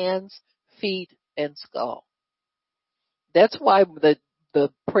her hands, feet, and skull. That's why the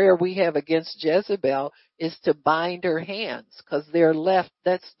prayer we have against Jezebel is to bind her hands, because they're left.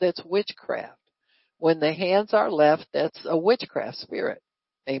 That's witchcraft. When the hands are left, that's a witchcraft spirit.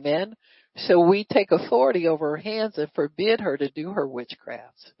 Amen. So we take authority over her hands and forbid her to do her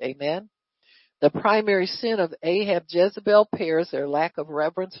witchcrafts. Amen. The primary sin of Ahab-Jezebel pair is their lack of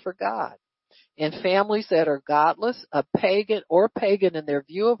reverence for God. In families that are godless, pagan in their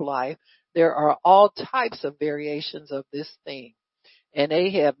view of life, there are all types of variations of this theme. An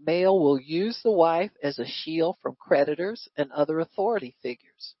Ahab male will use the wife as a shield from creditors and other authority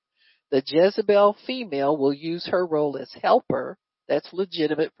figures. The Jezebel female will use her role as helper, that's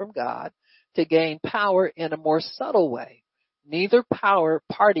legitimate from God, to gain power in a more subtle way. Neither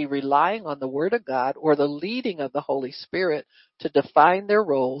party relying on the Word of God or the leading of the Holy Spirit to define their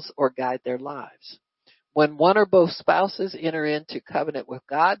roles or guide their lives. When one or both spouses enter into covenant with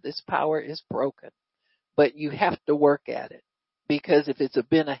God, this power is broken. But you have to work at it. because if it's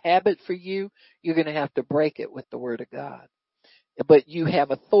been a habit for you, you're going to have to break it with the Word of God. But you have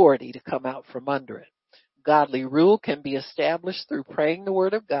authority to come out from under it. Godly rule can be established through praying the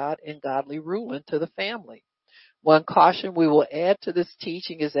Word of God and godly rule into the family. One caution we will add to this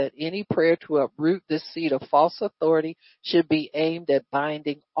teaching is that any prayer to uproot this seed of false authority should be aimed at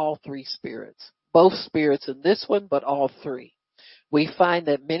binding all three spirits. Both spirits in this one, but all three. We find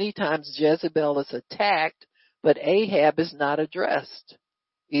that many times Jezebel is attacked, but Ahab is not addressed,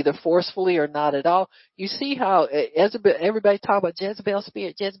 either forcefully or not at all. You see how everybody talk about Jezebel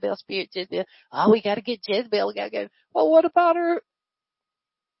spirit, Jezebel spirit, Jezebel. Oh, we got to get Jezebel. We got to get. Well, what about her?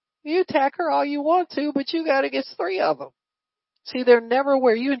 You attack her all you want to, but you got to get three of them. See, they're never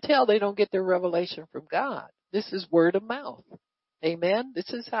where you can tell they don't get their revelation from God. This is word of mouth. Amen.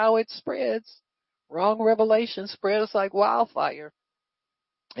 This is how it spreads. Wrong revelation spreads like wildfire.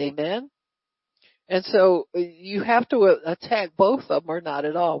 Amen. And so you have to attack both of them or not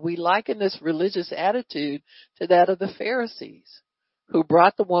at all. We liken this religious attitude to that of the Pharisees, who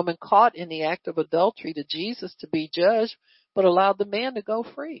brought the woman caught in the act of adultery to Jesus to be judged, but allowed the man to go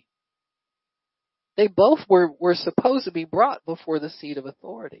free. They both were supposed to be brought before the seat of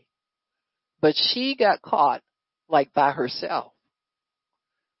authority. But she got caught like by herself.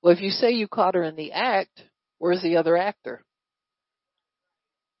 Well, if you say you caught her in the act, where's the other actor?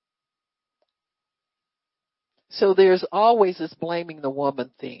 So there's always this blaming the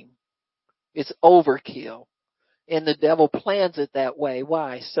woman theme. It's overkill. And the devil plans it that way.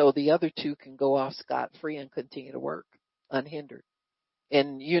 Why? So the other two can go off scot-free and continue to work unhindered.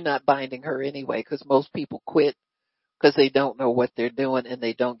 And you're not binding her anyway, because most people quit because they don't know what they're doing and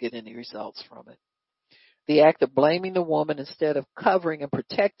they don't get any results from it. The act of blaming the woman instead of covering and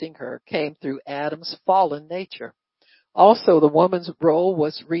protecting her came through Adam's fallen nature. Also, the woman's role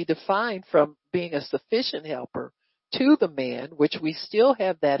was redefined from being a sufficient helper to the man, which we still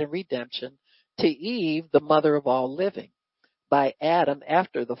have that in redemption, to Eve, the mother of all living, by Adam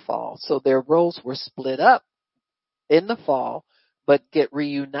after the fall. So their roles were split up in the fall, but get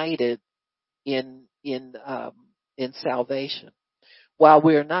reunited in salvation. While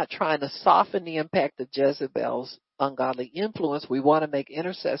we are not trying to soften the impact of Jezebel's ungodly influence, we want to make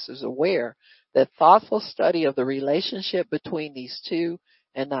intercessors aware that thoughtful study of the relationship between these two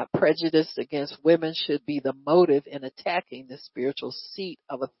and not prejudice against women should be the motive in attacking the spiritual seat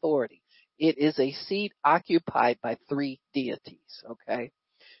of authority. It is a seat occupied by three deities, okay?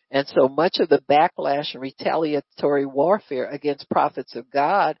 And so much of the backlash and retaliatory warfare against prophets of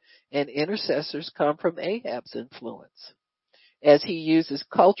God and intercessors come from Ahab's influence, as he uses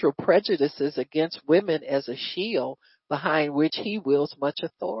cultural prejudices against women as a shield behind which he wields much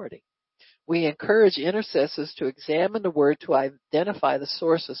authority. We encourage intercessors to examine the word to identify the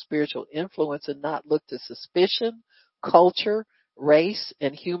source of spiritual influence and not look to suspicion, culture, race,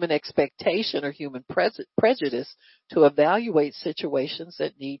 and human expectation or human prejudice to evaluate situations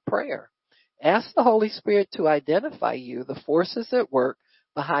that need prayer. Ask the Holy Spirit to identify you the forces at work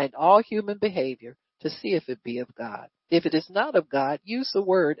behind all human behavior to see if it be of God. If it is not of God, use the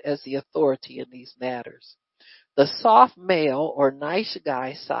word as the authority in these matters. The soft male or nice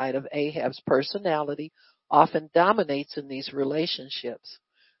guy side of Ahab's personality often dominates in these relationships.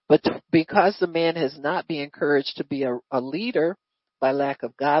 But because the man has not been encouraged to be a leader by lack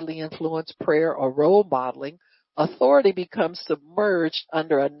of godly influence, prayer, or role modeling, authority becomes submerged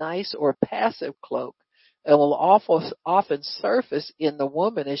under a nice or passive cloak and will often surface in the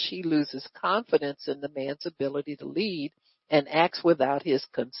woman as she loses confidence in the man's ability to lead and acts without his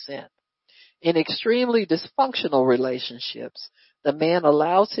consent. In extremely dysfunctional relationships, the man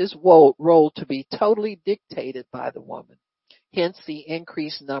allows his role to be totally dictated by the woman. Hence the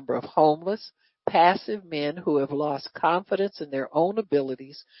increased number of homeless, passive men who have lost confidence in their own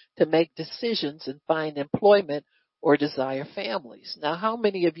abilities to make decisions and find employment or desire families. Now, how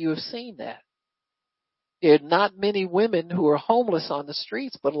many of you have seen that? There are not many women who are homeless on the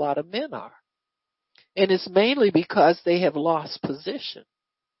streets, but a lot of men are. And it's mainly because they have lost position.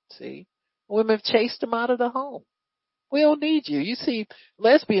 See? Women have chased them out of the home. We don't need you. You see,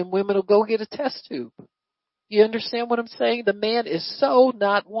 lesbian women will go get a test tube. You understand what I'm saying? The man is so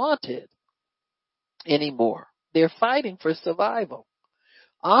not wanted anymore. They're fighting for survival.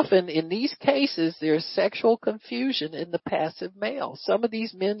 Often in these cases, there's sexual confusion in the passive male. Some of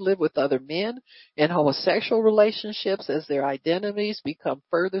these men live with other men in homosexual relationships as their identities become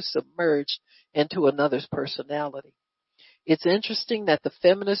further submerged into another's personality. It's interesting that the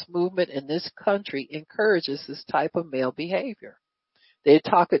feminist movement in this country encourages this type of male behavior. They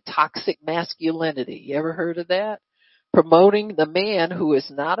talk of toxic masculinity. You ever heard of that? promoting the man who is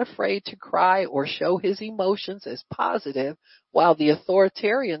not afraid to cry or show his emotions as positive, while the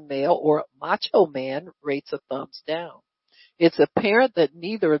authoritarian male or macho man rates a thumbs down. It's apparent that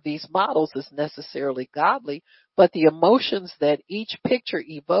neither of these models is necessarily godly, but the emotions that each picture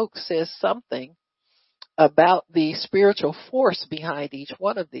evokes says something about the spiritual force behind each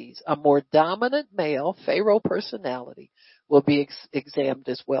one of these. A more dominant male, Pharaoh personality, will be examined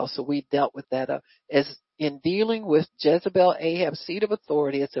as well. So we dealt with that. As in dealing with Jezebel, Ahab's seat of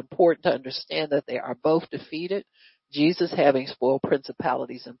authority, it's important to understand that they are both defeated. Jesus having spoiled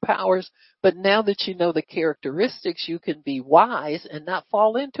principalities and powers. But now that you know the characteristics, you can be wise and not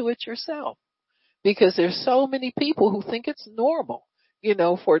fall into it yourself. Because there's so many people who think it's normal,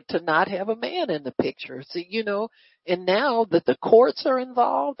 for to not have a man in the picture. See, and now that the courts are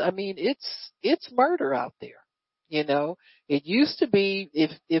involved, I mean, it's murder out there. It used to be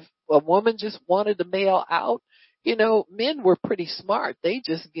if a woman just wanted the male out, men were pretty smart. They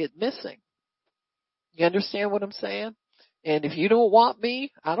just get missing. You understand what I'm saying? And if you don't want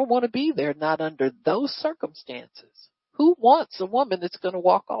me, I don't want to be there, not under those circumstances. Who wants a woman that's going to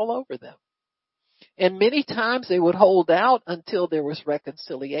walk all over them? And many times they would hold out until there was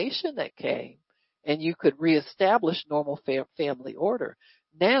reconciliation that came and you could reestablish normal family order.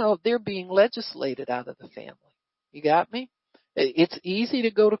 Now they're being legislated out of the family. You got me? It's easy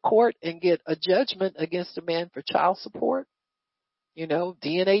to go to court and get a judgment against a man for child support.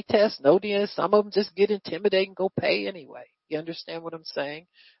 DNA test, no DNA. Some of them just get intimidated and go pay anyway. You understand what I'm saying?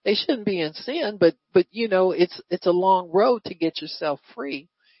 They shouldn't be in sin, but it's a long road to get yourself free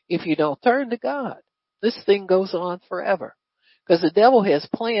if you don't turn to God. This thing goes on forever. Because the devil has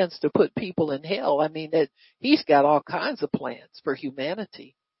plans to put people in hell. I mean, he's got all kinds of plans for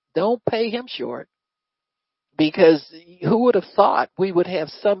humanity. Don't pay him short. Because who would have thought we would have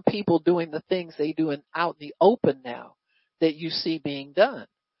some people doing the things they do out in the open now that you see being done?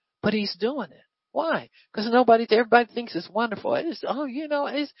 But he's doing it. Why? Because everybody thinks it's wonderful. It's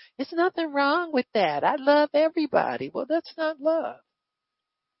nothing wrong with that. I love everybody. Well, that's not love.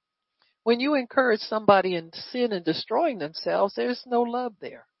 When you encourage somebody in sin and destroying themselves, there's no love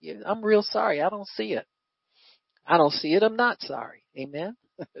there. I'm real sorry. I don't see it. I don't see it. I'm not sorry. Amen.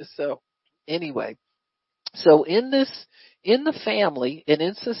 So anyway, so in the family and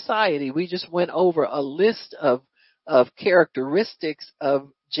in society, we just went over a list of characteristics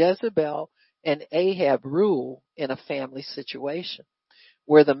of Jezebel and Ahab rule in a family situation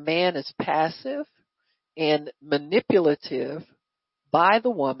where the man is passive and manipulative by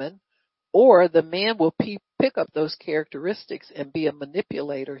the woman, or the man will pick up those characteristics and be a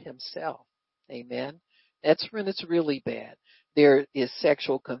manipulator himself. Amen. That's when it's really bad. There is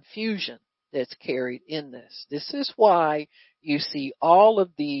sexual confusion that's carried in this. This is why you see all of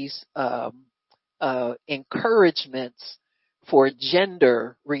these encouragements for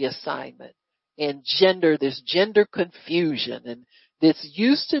gender reassignment and there's gender confusion, and this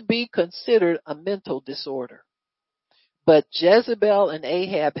used to be considered a mental disorder. But Jezebel and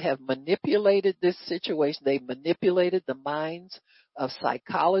Ahab have manipulated this situation. They've manipulated the minds of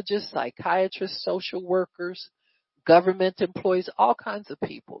psychologists, psychiatrists, social workers, government employees, all kinds of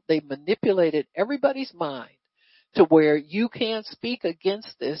people. They've manipulated everybody's mind to where you can't speak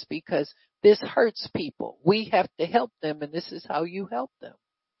against this because this hurts people. We have to help them, and this is how you help them.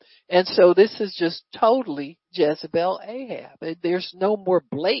 And so this is just totally Jezebel, Ahab. There's no more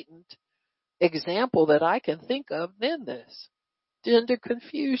blatant example that I can think of than this. Gender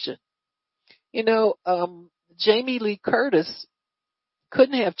confusion. Jamie Lee Curtis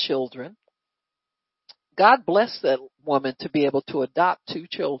couldn't have children. God blessed that woman to be able to adopt 2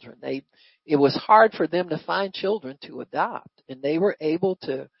 children. It was hard for them to find children to adopt, and they were able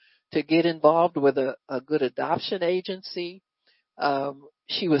to get involved with a good adoption agency.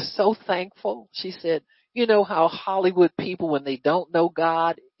 She was so thankful. She said, how Hollywood people, when they don't know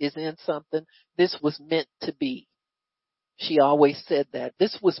God is in something, this was meant to be. She always said that.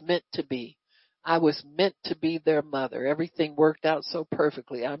 This was meant to be. I was meant to be their mother. Everything worked out so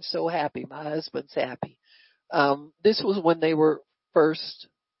perfectly. I'm so happy. My husband's happy. This was when they were first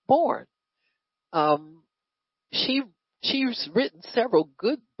born. She's written several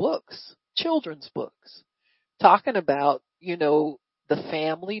good books, children's books, talking about, the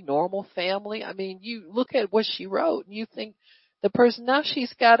family, normal family. I mean, you look at what she wrote and you think the person, now she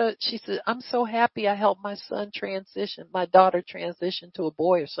said, I'm so happy I helped my daughter transition to a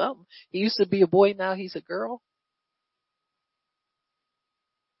boy or something. He used to be a boy, now he's a girl.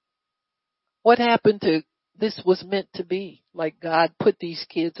 What happened to this was meant to be? Like God put these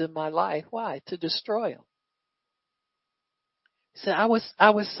kids in my life. Why? To destroy them. So I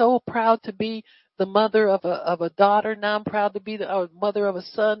was so proud to be the mother of a daughter. Now I'm proud to be the mother of a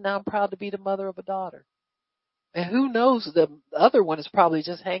son. Now I'm proud to be the mother of a daughter. And who knows, the other one is probably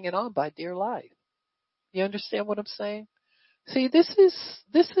just hanging on by dear life. You understand what I'm saying? See, this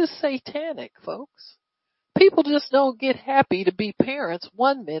is satanic, folks. People just don't get happy to be parents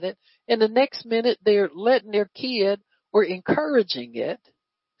one minute, and the next minute they're letting their kid or encouraging it.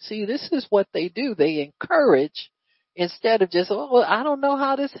 See, this is what they do. They encourage instead of just, oh, well, I don't know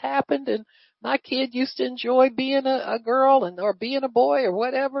how this happened, and my kid used to enjoy being a girl and or being a boy or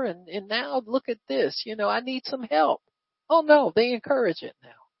whatever, and now look at this. I need some help. Oh no, they encourage it now.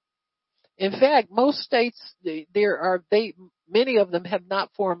 In fact, most states, many of them have not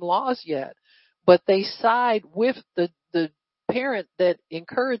formed laws yet, but they side with the parent that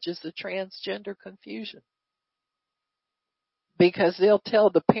encourages the transgender confusion. Because they'll tell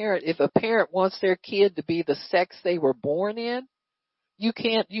the parent, if a parent wants their kid to be the sex they were born in,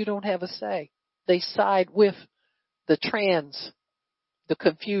 you don't have a say. They side with the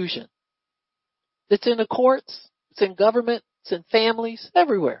confusion. It's in the courts, it's in government, it's in families,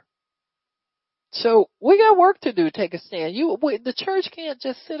 everywhere. So we got work to do. Take a stand. The church can't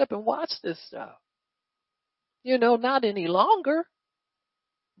just sit up and watch this stuff. Not any longer.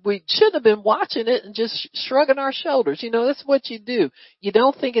 We shouldn't have been watching it and just shrugging our shoulders. That's what you do. You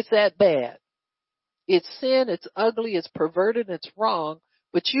don't think it's that bad. It's sin. It's ugly. It's perverted. It's wrong.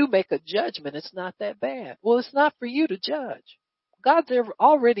 But you make a judgment. It's not that bad. Well, it's not for you to judge. God's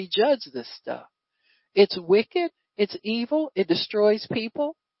already judged this stuff. It's wicked. It's evil. It destroys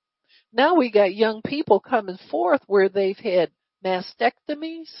people. Now we got young people coming forth where they've had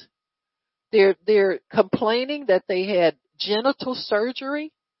mastectomies. They're complaining that they had genital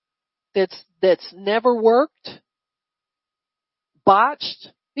surgery that's never worked,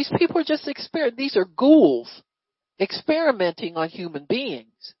 botched. These people are just these are ghouls experimenting on human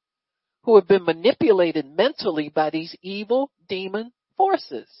beings who have been manipulated mentally by these evil demon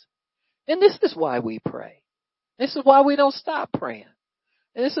forces. And this is why we pray. This is why we don't stop praying.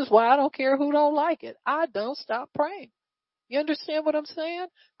 And this is why I don't care who don't like it. I don't stop praying. You understand what I'm saying?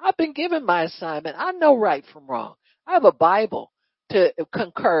 I've been given my assignment. I know right from wrong. I have a Bible to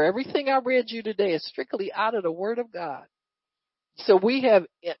concur. Everything I read you today is strictly out of the Word of God. So we have,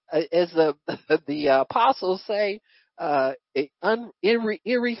 as the apostles say,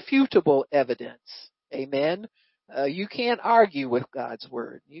 irrefutable evidence. Amen. You can't argue with God's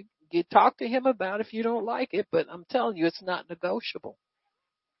Word. You talk to Him about it if you don't like it, but I'm telling you, it's not negotiable.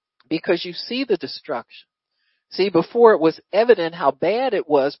 Because you see the destruction. See, before it was evident how bad it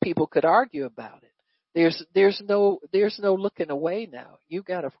was, people could argue about it. There's no looking away now. You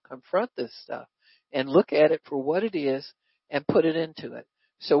got to confront this stuff and look at it for what it is and put it into it.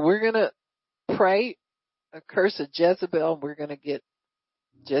 So we're going to pray a curse of Jezebel, and we're going to get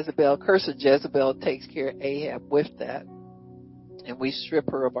Jezebel. Curse of Jezebel takes care of Ahab with that. And we strip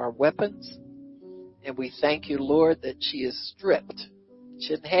her of our weapons. And we thank you, Lord, that she is stripped.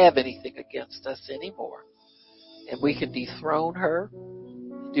 Shouldn't have anything against us anymore. And we can dethrone her,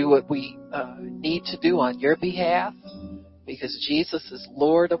 do what we need to do on your behalf, because Jesus is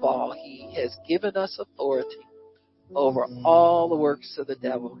Lord of all. He has given us authority over all the works of the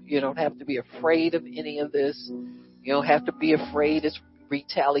devil. You don't have to be afraid of any of this. You don't have to be afraid it's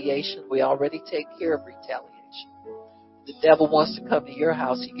retaliation. We already take care of retaliation. The devil wants to come to your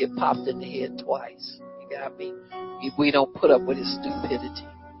house, you get popped in the head twice. You got me? We don't put up with his stupidity.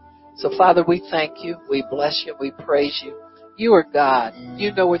 So, Father, we thank you. We bless you. We praise you. You are God.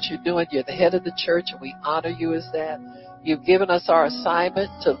 You know what you're doing. You're the head of the church, and we honor you as that. You've given us our assignment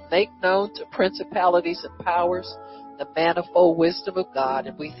to make known to principalities and powers the manifold wisdom of God,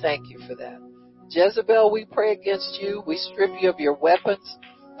 and we thank you for that. Jezebel, we pray against you. We strip you of your weapons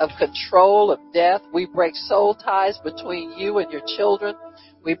of control, of death. We break soul ties between you and your children.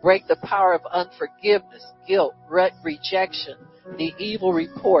 We break the power of unforgiveness, guilt, rejection, the evil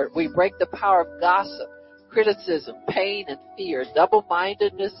report. We break the power of gossip, criticism, pain, and fear,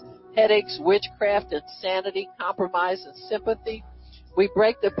 double-mindedness, headaches, witchcraft, insanity, compromise, and sympathy. We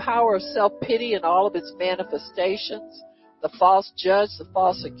break the power of self-pity in all of its manifestations, the false judge, the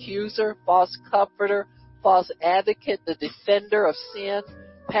false accuser, false comforter, false advocate, the defender of sin,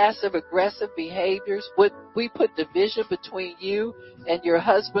 passive-aggressive behaviors. We put division between you and your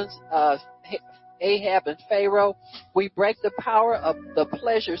husbands, Ahab and Pharaoh. We break the power of the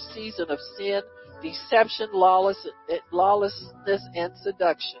pleasure season of sin, deception, lawlessness, and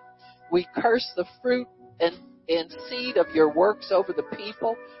seduction. We curse the fruit and seed of your works over the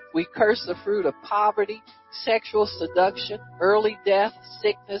people. We curse the fruit of poverty, sexual seduction, early death,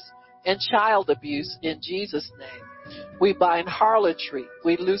 sickness, and child abuse in Jesus' name. We bind harlotry.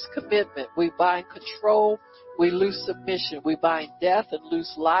 We loose commitment. We bind control. We loose submission. We bind death and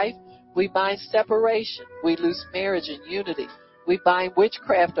loose life. We bind separation. We loose marriage and unity. We bind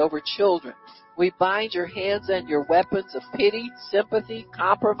witchcraft over children. We bind your hands and your weapons of pity, sympathy,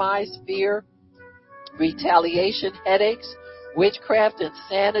 compromise, fear, retaliation, headaches, witchcraft,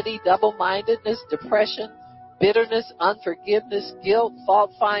 insanity, double-mindedness, depression, bitterness, unforgiveness, guilt,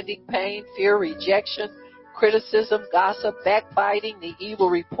 fault-finding, pain, fear, rejection, criticism, gossip, backbiting, the evil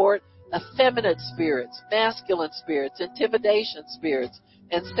report, effeminate spirits, masculine spirits, intimidation spirits,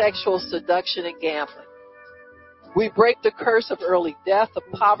 and sexual seduction and gambling. We break the curse of early death, of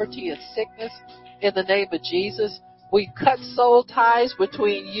poverty and sickness in the name of Jesus. We cut soul ties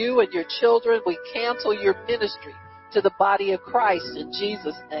between you and your children. We cancel your ministry to the body of Christ in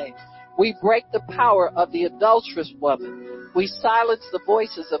Jesus' name. We break the power of the adulterous woman. We silence the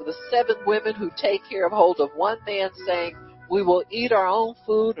voices of the 7 women who take care of hold of one man, saying, we will eat our own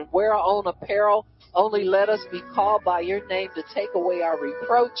food and wear our own apparel. Only let us be called by your name to take away our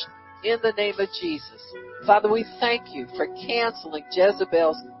reproach in the name of Jesus. Father, we thank you for canceling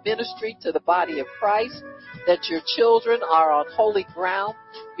Jezebel's ministry to the body of Christ, that your children are on holy ground.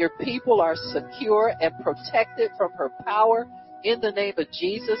 Your people are secure and protected from her power. In the name of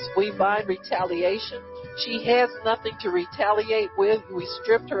Jesus, we bind retaliation. She has nothing to retaliate with. We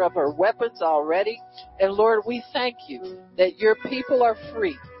stripped her of her weapons already. And Lord, we thank you that your people are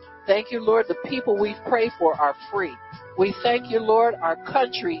free. Thank you, Lord, the people we pray for are free. We thank you, Lord, our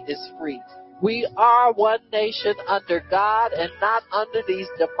country is free. We are one nation under God and not under these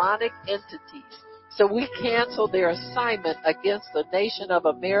demonic entities. So we cancel their assignment against the nation of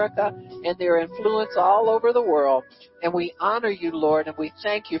America and their influence all over the world. And we honor you, Lord, and we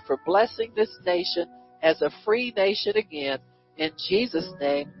thank you for blessing this nation as a free nation again. In Jesus'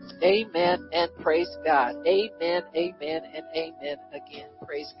 name, amen and praise God. Amen, amen, and amen again.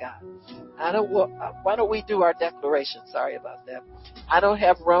 Praise God. Why don't we do our declaration? Sorry about that. I don't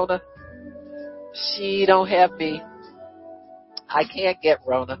have Rona. She don't have me. I can't get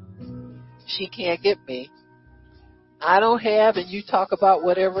Rona. She can't get me. I don't have, and you talk about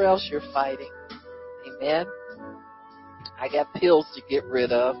whatever else you're fighting. Amen. I got pills to get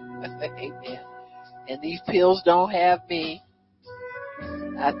rid of. Amen. And these pills don't have me.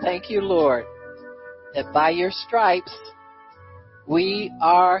 I thank you, Lord, that by your stripes we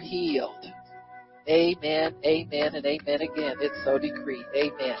are healed. Amen, amen, and amen again. It's so decreed.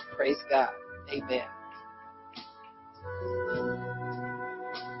 Amen. Praise God. Amen.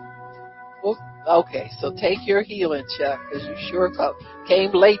 Okay, so take your healing, Chuck, because you sure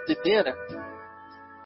came late to dinner.